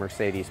to your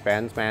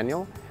Mercedes-Benz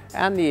manual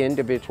and the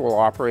individual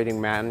operating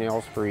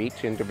manuals for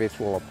each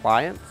individual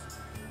appliance.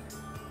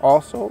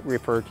 Also,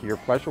 refer to your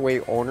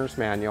Pleasureway owner's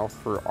manual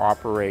for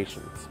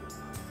operations.